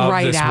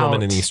of this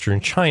woman in eastern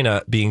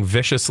China being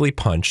viciously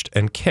punched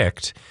and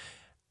kicked,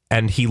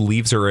 and he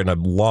leaves her in a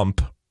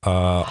lump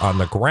on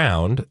the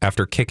ground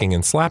after kicking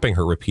and slapping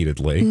her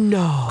repeatedly,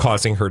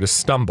 causing her to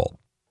stumble.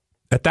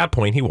 At that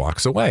point, he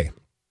walks away.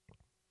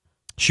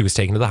 She was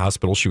taken to the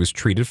hospital. She was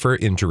treated for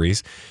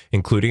injuries,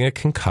 including a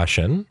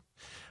concussion.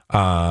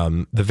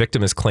 The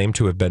victim is claimed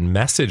to have been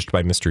messaged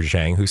by Mr.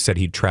 Zhang, who said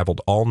he'd traveled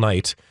all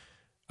night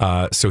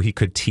so he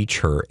could teach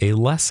her a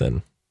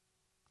lesson.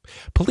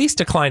 Police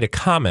declined to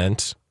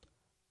comment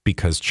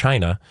because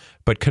China,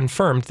 but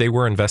confirmed they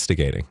were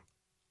investigating.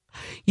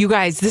 You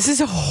guys, this is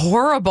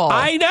horrible.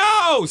 I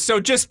know. So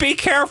just be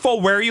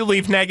careful where you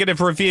leave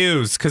negative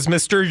reviews because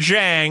Mr.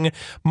 Zhang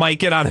might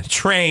get on a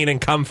train and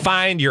come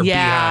find your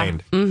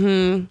behind.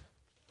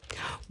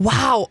 Mm-hmm.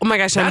 Wow. Oh my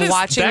gosh, I'm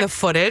watching the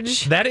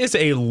footage. That is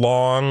a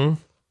long...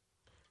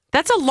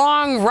 That's a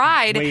long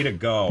ride. Way to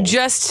go.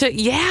 Just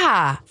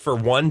to, For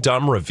one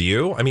dumb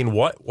review? I mean,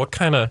 what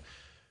kind of...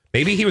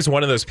 Maybe he was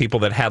one of those people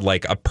that had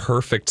a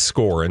perfect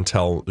score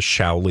until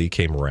Xiao Li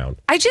came around.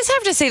 I just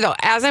have to say, though,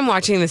 as I'm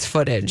watching this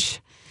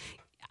footage,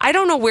 I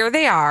don't know where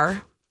they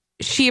are.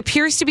 She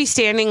appears to be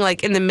standing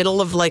in the middle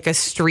of a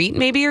street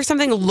maybe or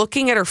something,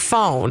 looking at her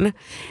phone.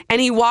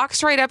 And he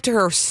walks right up to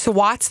her,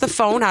 swats the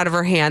phone out of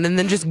her hand, and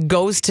then just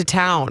goes to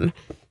town.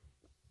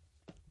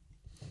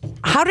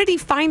 How did he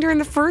find her in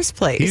the first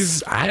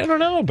place? I don't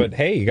know, but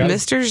hey, you got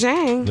Mr.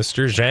 Zhang.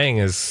 Mr. Zhang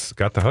has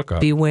got the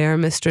hookup. Beware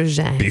Mr.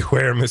 Zhang.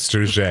 Beware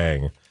Mr.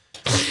 Zhang.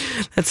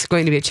 That's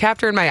going to be a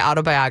chapter in my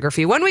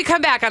autobiography. When we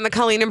come back on the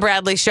Colleen and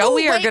Bradley Show,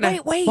 we are going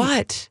to... Wait.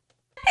 What?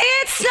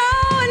 It's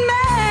snowing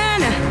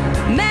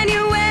man.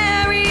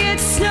 Manuary,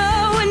 it's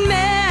snowing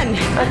man.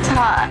 That's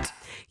hot.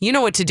 You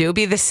know what to do.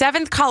 Be the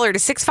seventh caller to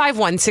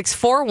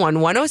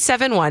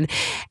 651-641-1071.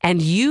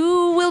 And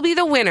you will be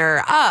the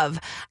winner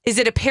of, is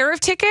it a pair of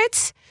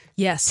tickets?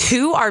 Yes.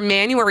 To our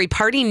Manuary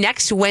party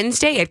next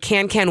Wednesday at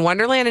Can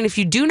Wonderland. And if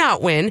you do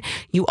not win,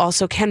 you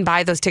also can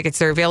buy those tickets.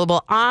 They're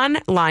available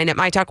online at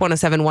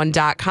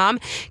mytalk1071.com.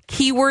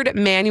 Keyword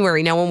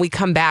Manuary. Now, when we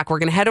come back, we're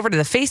going to head over to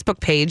the Facebook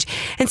page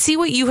and see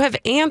what you have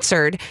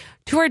answered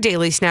to our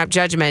daily Snap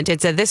Judgment.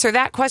 It's a this or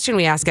that question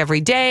we ask every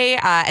day,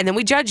 and then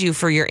we judge you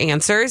for your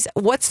answers.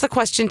 What's the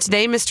question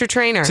today, Mr.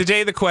 Trainer?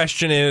 Today, the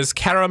question is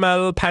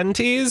caramel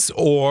panties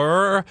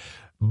or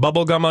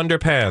bubblegum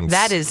underpants?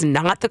 That is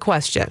not the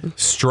question.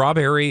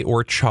 Strawberry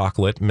or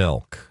chocolate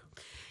milk?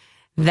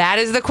 That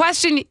is the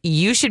question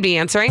you should be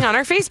answering on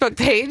our Facebook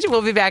page.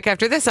 We'll be back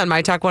after this on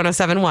My Talk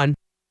 1071.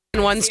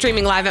 One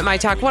streaming live at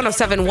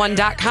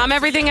mytalk1071.com.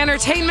 Everything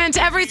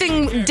entertainment,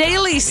 everything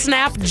daily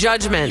snap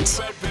judgment.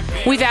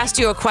 We've asked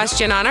you a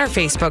question on our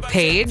Facebook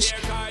page.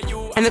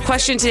 And the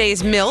question today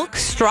is milk,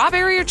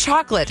 strawberry, or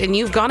chocolate? And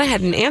you've gone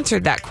ahead and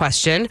answered that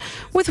question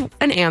with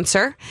an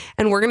answer.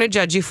 And we're going to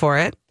judge you for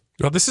it.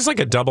 Well, this is like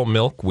a double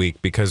milk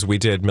week because we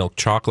did milk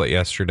chocolate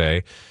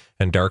yesterday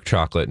and dark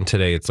chocolate. And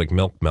today it's like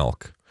milk.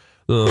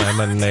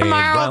 Lemonade.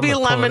 Tomorrow will be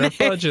lemonade.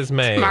 Fudge is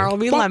made. Tomorrow will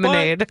be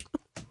lemonade.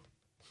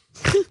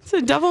 It's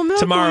a double milk.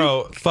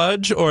 Tomorrow,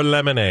 fudge or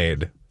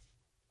lemonade?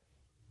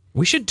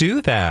 We should do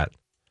that.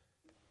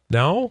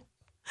 No?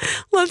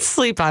 Let's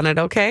sleep on it,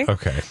 okay?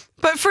 Okay.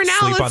 But for now,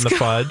 sleep on the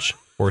fudge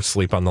or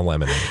sleep on the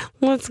lemonade.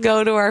 Let's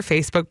go to our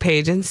Facebook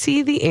page and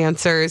see the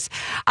answers.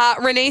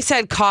 Renee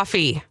said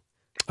coffee.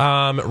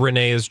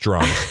 Renee is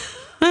drunk.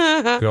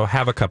 Go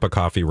have a cup of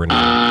coffee, Renee.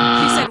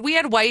 She said we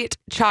had white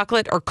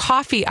chocolate or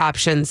coffee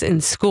options in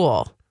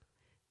school.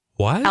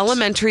 What?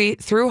 Elementary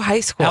through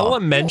high school.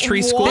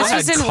 Elementary school This had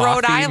was in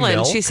Rhode Island.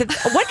 Milk? She said,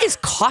 what is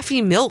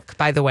coffee milk,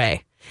 by the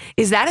way?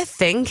 Is that a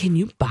thing? Can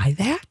you buy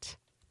that?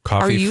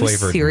 Coffee Are you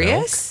flavored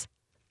serious?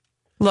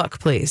 Milk? Look,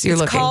 please. You're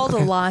it's looking. Called a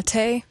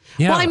latte.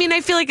 Yeah. Well, I mean, I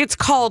feel like it's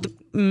called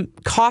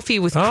coffee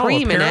with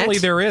cream in it. Apparently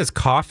there is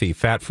coffee,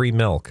 fat-free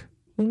milk.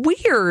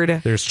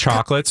 Weird. There's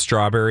chocolate,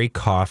 strawberry,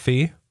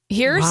 coffee.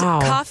 Here's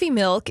coffee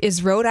milk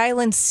is Rhode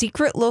Island's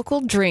secret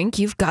local drink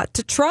you've got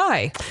to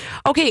try.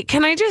 Okay,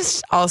 can I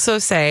just also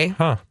say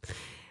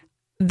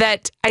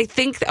that I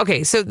think,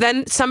 so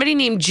then somebody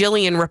named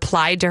Jillian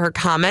replied to her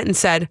comment and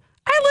said,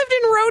 I lived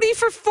in Rhodey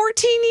for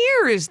 14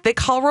 years. They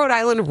call Rhode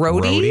Island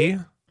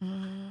Rhodey.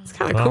 It's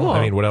kind of cool.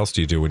 I mean, what else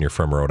do you do when you're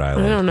from Rhode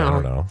Island? I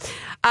don't know.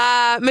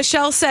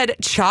 Michelle said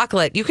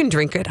chocolate. You can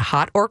drink it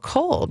hot or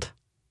cold.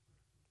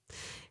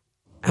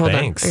 Hold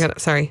Thanks. on. I got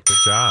it. Sorry. Good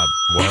job.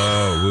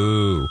 Whoa,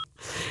 woo.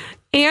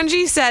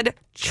 Angie said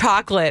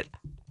chocolate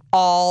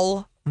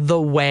all the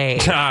way.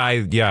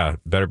 Yeah,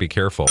 better be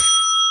careful.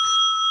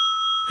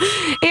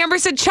 Amber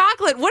said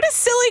chocolate. What a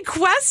silly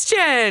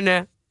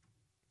question.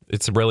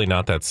 It's really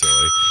not that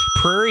silly.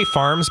 Prairie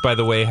Farms, by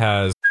the way,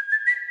 has...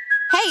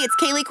 Hey, it's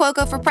Kaylee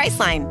Cuoco for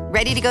Priceline.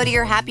 Ready to go to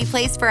your happy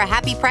place for a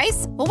happy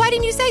price? Well, why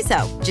didn't you say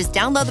so? Just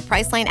download the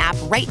Priceline app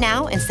right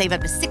now and save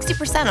up to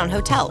 60% on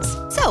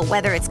hotels. So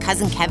whether it's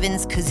Cousin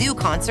Kevin's Kazoo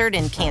Concert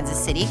in Kansas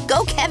City,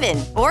 go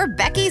Kevin, or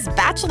Becky's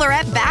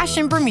Bachelorette Bash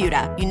in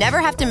Bermuda, you never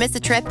have to miss a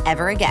trip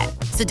ever again.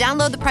 So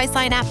download the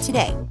Priceline app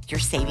today. Your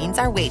savings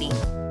are waiting.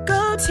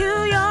 Go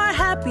to your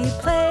happy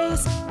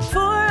place for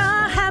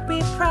a happy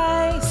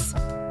price.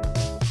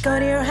 Go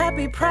to your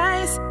happy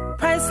price,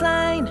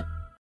 Priceline.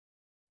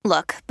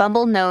 Look,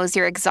 Bumble knows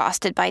you're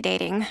exhausted by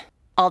dating.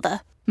 All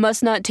the,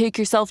 must not take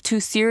yourself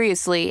too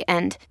seriously,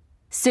 and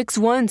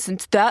 6'1"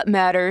 since that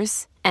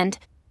matters, and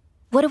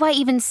what do I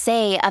even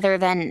say other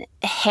than,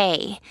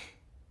 hey?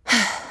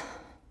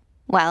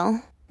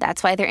 Well,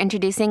 that's why they're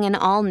introducing an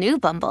all-new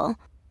Bumble,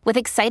 with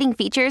exciting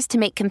features to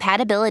make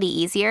compatibility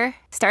easier,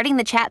 starting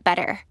the chat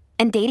better,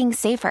 and dating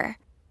safer.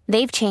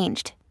 They've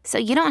changed, so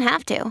you don't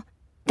have to.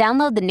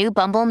 Download the new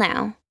Bumble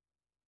now.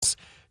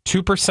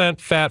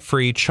 2%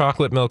 fat-free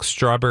chocolate milk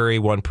strawberry,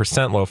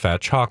 1% low-fat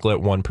chocolate,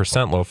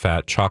 1%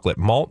 low-fat chocolate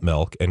malt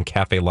milk, and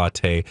cafe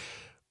latte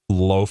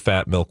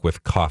low-fat milk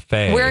with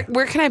coffee.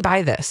 Where can I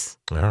buy this?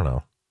 I don't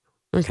know.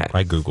 Okay.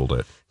 I Googled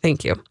it.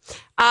 Thank you.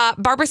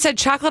 Barbara said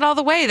chocolate all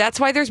the way. That's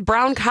why there's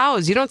brown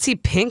cows. You don't see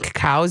pink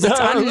cows. It's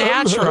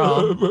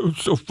unnatural.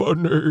 It's so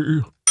funny.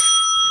 Okay.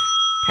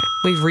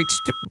 We've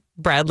reached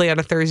Bradley on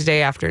a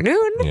Thursday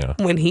afternoon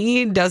when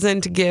he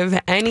doesn't give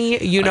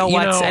any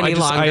you-know-whats any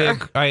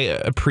longer. I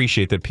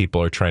appreciate that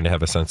people are trying to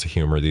have a sense of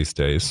humor these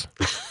days.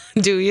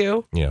 Do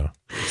you? Yeah.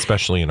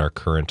 Especially in our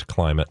current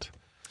climate,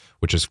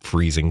 which is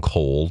freezing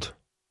cold.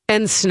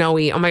 And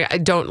snowy. Oh my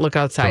God. Don't look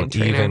outside.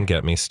 Don't even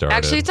get me started.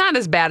 Actually, it's not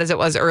as bad as it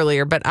was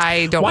earlier, but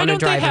I don't want to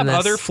drive in this. Why don't they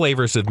have other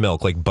flavors of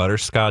milk, like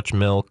butterscotch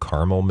milk,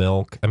 caramel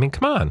milk? I mean,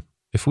 come on.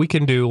 If we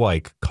can do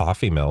like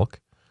coffee milk.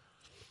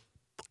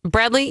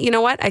 Bradley, you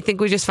know what? I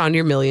think we just found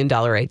your $1 million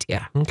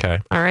idea. Okay.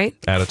 All right.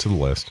 Add it to the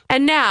list.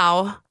 And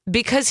now,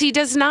 because he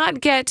does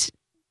not get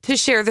to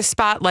share the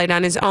spotlight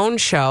on his own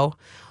show,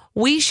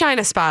 we shine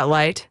a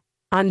spotlight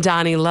on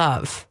Donnie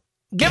Love.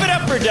 Give it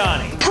up for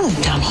Donnie. Hello,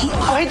 Donnie.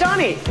 Oh, hey,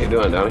 Donnie. How you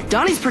doing, Donnie?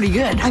 Donnie's pretty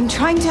good. I'm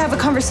trying to have a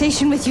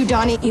conversation with you,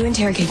 Donnie. You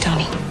interrogate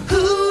Donnie.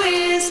 Who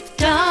is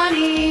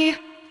Donnie?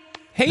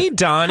 Hey,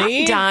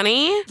 Donnie. Hi,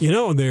 Donnie. You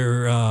know,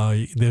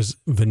 there's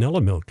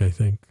vanilla milk, I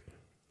think.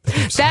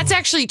 That's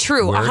actually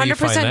true.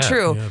 100%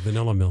 true. Yeah,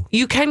 vanilla milk.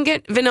 You can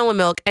get vanilla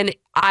milk, and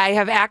I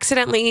have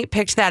accidentally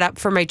picked that up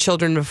for my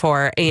children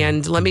before.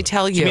 And let me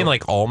tell you, You mean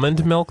like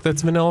almond milk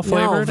that's vanilla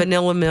flavored? No,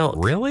 vanilla milk.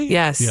 Really?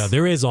 Yes. Yeah,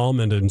 there is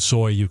almond and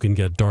soy. You can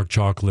get dark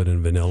chocolate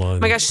and vanilla. Oh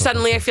my gosh!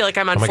 Suddenly, I feel like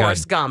I'm on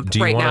Forrest Gump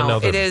right now.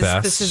 It is.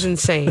 This is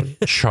insane.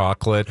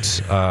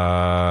 Chocolate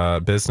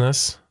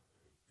business.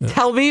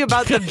 Tell me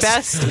about the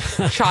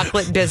best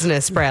chocolate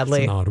business,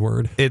 Bradley. It's an odd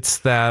word. It's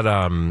that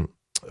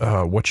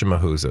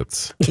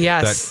whatchamahoozits.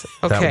 Yes.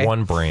 That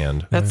one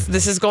brand.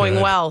 This is going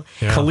well.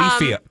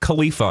 Yeah.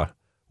 Khalifa.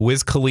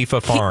 Wiz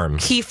Khalifa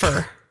Farms.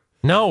 Kefir.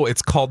 No,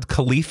 it's called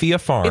Califia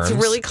Farms. It's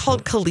really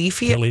called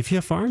Califia.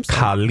 Califia Farms?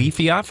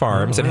 Califia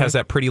Farms. It has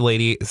that pretty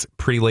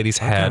lady's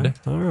head.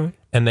 All right.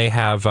 And they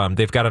have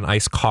they've got an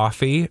iced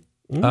coffee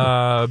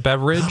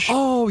beverage.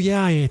 Oh,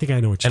 yeah, I think I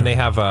know what you're And they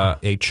have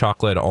a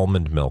chocolate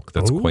almond milk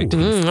that's quite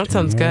tasty. That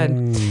sounds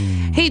good.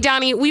 Hey,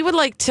 Donnie, we would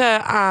like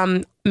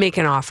to make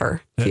an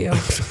offer to you.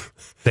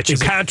 That you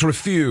can't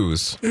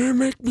refuse.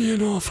 Make me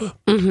an offer.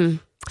 Mm-hmm.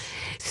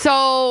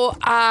 So,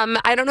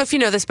 I don't know if you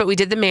know this, but we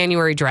did the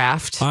Manuary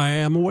draft. I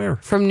am aware.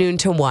 From noon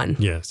to 1.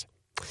 Yes.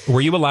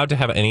 Were you allowed to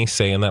have any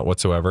say in that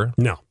whatsoever?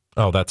 No.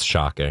 Oh, that's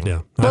shocking.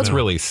 Yeah. That's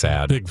really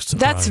sad.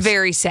 That's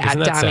very sad, Isn't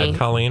that Donnie. sad,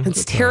 Colleen?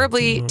 It's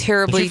terribly.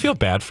 Did you feel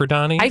bad for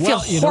Donnie? I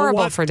feel you know horrible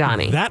what? for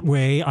Donnie. That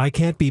way, I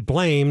can't be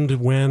blamed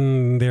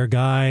when their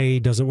guy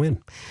doesn't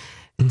win.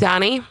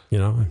 Donnie, You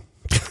know,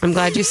 I'm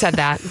glad you said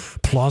that.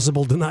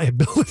 plausible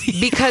deniability.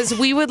 Because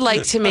we would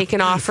like to make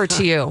an offer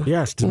to you.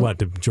 Yes. To what?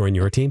 To join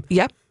your team?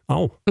 Yep.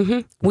 Oh. Mm-hmm.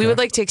 We would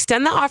like to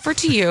extend the offer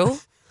to you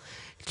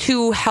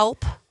to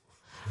help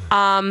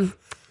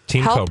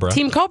Team Cobra.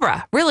 Team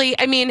Cobra. Really,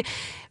 I mean,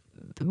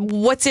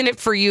 what's in it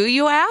for you,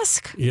 you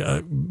ask?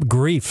 Yeah,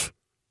 grief.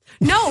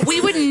 No, we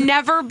would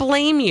never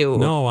blame you.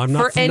 No, I'm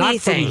not for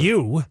anything. Not from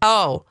you.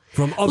 Oh.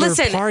 From other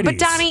listen, parties. But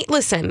Donnie,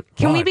 listen,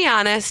 can we be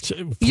honest?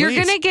 You're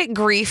going to get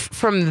grief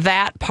from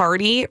that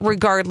party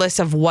regardless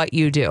of what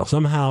you do.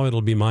 Somehow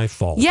it'll be my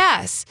fault.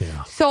 Yes.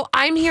 Yeah. So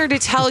I'm here to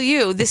tell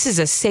you this is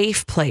a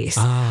safe place.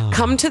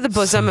 Come to the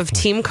bosom of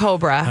Team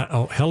Cobra.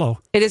 Hello.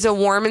 It is a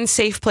warm and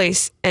safe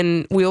place,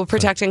 and we will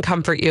protect and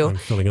comfort you. I'm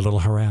feeling a little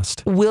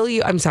harassed. Will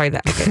you? I'm sorry.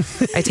 Okay.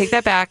 I take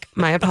that back.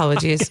 My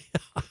apologies.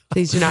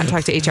 Please do not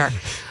talk to HR.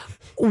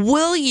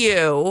 Will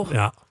you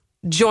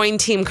join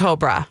Team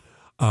Cobra?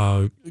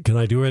 Can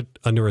I do it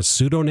under a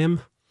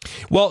pseudonym?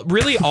 Well,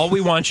 really, all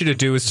we want you to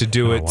do is to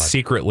do it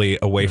secretly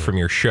away from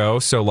your show.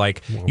 So,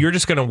 like, you're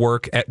just going to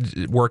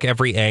work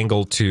every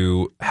angle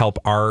to help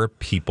our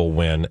people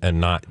win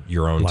and not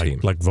your own team.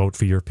 Like vote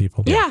for your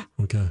people? Yeah.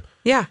 Okay.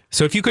 Yeah.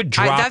 So if you could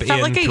drop that felt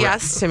in like a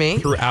yes to me.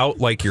 throughout,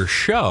 like, your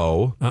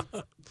show.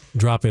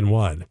 Drop in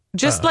what?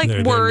 Just like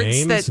their words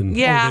names that, and,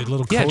 yeah.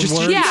 little Yeah, code just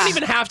words? you don't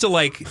even have to,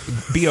 like,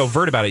 be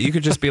overt about it. You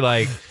could just be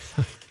like...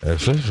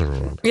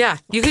 Yeah,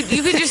 you could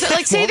just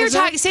like say they're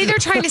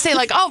trying to say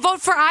like, oh, vote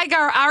for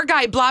our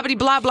guy, blah blah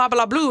blah blah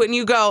blah blue, and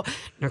you go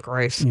Nick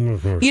Rice,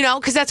 you know,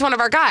 because that's one of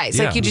our guys.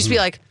 Like you just be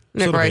like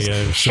Nick Rice,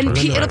 and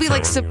it'll be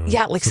like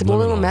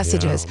subliminal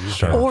messages,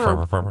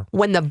 or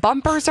when the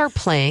bumpers are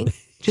playing,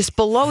 just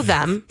below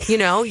them, you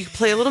know, you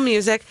play a little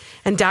music,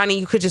 and Donnie,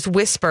 you could just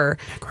whisper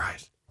Nick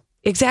Rice,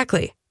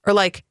 exactly, or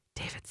like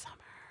David Summer.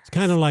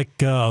 Kind of like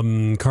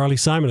Carly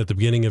Simon at the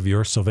beginning of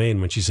You're So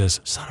Vain when she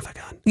says, son of a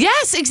gun.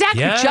 Yes,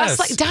 exactly. Yes, just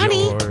like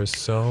Donnie. You're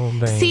so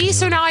vain. See,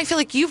 so now I feel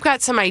like you've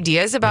got some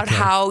ideas about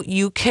how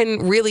you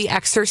can really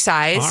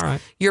exercise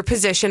your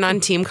position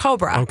on Team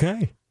Cobra.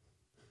 Okay.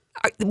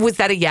 Was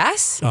that a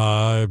yes?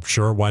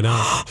 Sure, why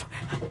not?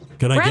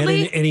 Can I get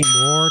in any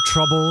more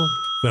trouble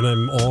than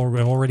I'm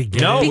already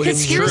getting? No,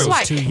 because here's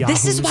why. This is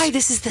Yahoos? why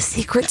this is the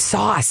secret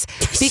sauce.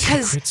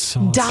 Because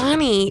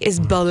Donnie is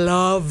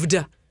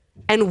beloved.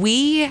 And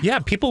we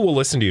people will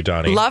listen to you,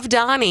 Donnie. Love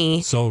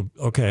Donnie. So,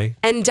 okay.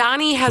 And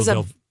Donnie has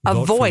a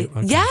voice.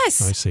 Okay.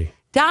 Yes. I see.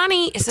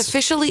 Donnie is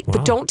officially,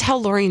 but don't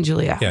tell Lori and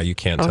Julia. Yeah, you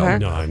can't tell.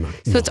 No, I'm not.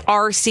 So it's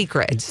our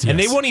secret. And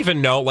they won't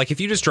even know. Like, if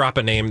you just drop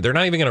a name, they're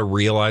not even going to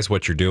realize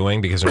what you're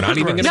doing because they're not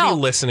even going to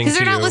be listening to you.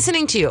 Because they're not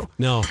listening to you.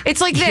 No. It's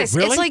like this.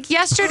 Really? It's like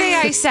yesterday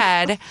I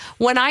said,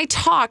 when I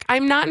talk,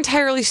 I'm not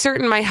entirely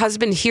certain my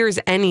husband hears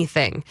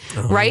anything.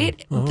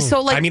 Right?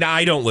 So, like. I mean,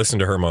 I don't listen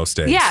to her most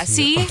days. Yeah,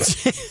 see?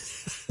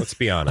 Let's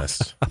be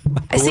honest.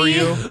 Who See? are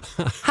you?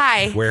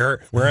 Hi.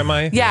 Where am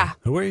I? Yeah.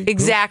 Who are you?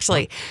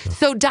 Exactly.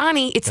 So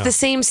Donnie, it's the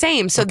same.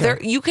 So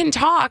you can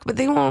talk, but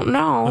they won't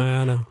know.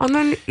 I know. And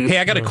then Hey,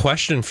 I got a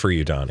question for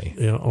you, Donnie.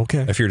 Yeah,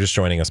 okay. If you're just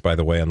joining us, by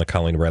the way, on the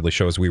Colleen and Bradley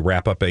Show as we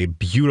wrap up a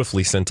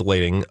beautifully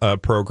scintillating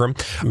program.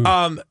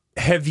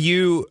 Have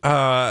you,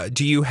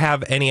 do you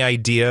have any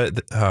idea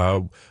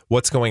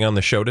what's going on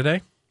the show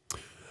today?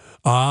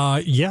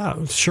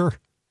 Yeah, sure.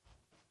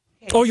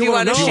 Oh, you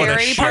want to share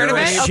any part of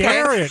it?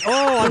 Share Okay. it.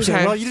 Oh, I'm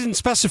sorry. Well, you didn't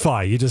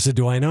specify. You just said,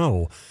 "Do I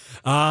know?"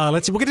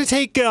 Let's see. We're going to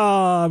take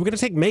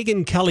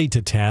Megyn Kelly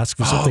to task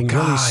for something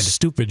really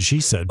stupid she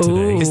said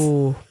today.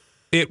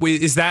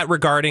 Is that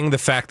regarding the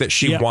fact that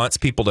she wants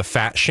people to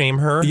fat shame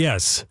her?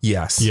 Yes.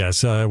 Yes.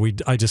 Yes.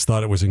 I just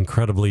thought it was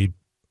incredibly.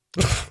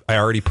 I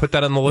already put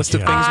that on the list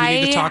of things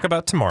we need to talk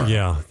about tomorrow.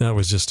 Yeah, that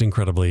was just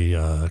incredibly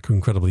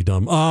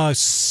dumb.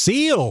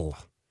 Seal.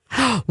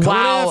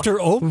 Wow. After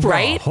Oprah.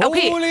 Right?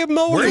 Holy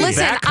moly.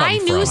 Listen, I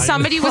knew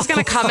somebody was going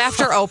to come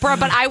after Oprah,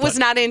 but I was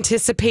not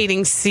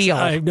anticipating Seal.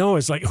 I know.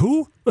 It's like,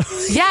 who?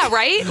 Yeah,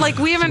 right? Like,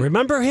 we haven't.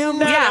 Remember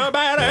him?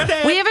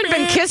 Yeah. We haven't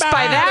been kissed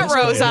by that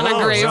rose on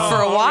a grave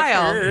for a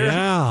while.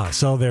 Yeah.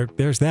 So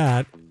there's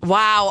that.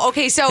 Wow.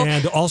 Okay, so.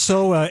 And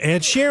also,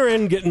 Ed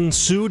Sheeran getting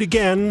sued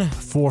again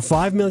for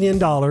 $5 million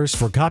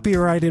for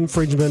copyright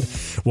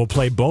infringement. We'll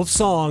play both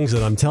songs,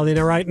 and I'm telling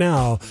you right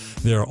now,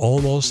 they're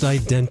almost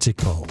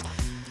identical.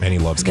 And he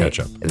loves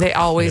ketchup. They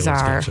always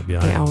are. Ketchup, yeah,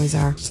 they always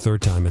are. It's the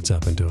third time it's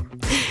happened to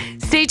him.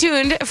 Stay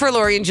tuned for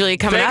Lori and Julia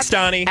coming Thanks, up.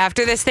 Donnie.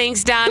 After this,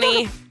 thanks,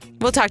 Donnie.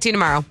 We'll talk to you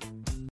tomorrow.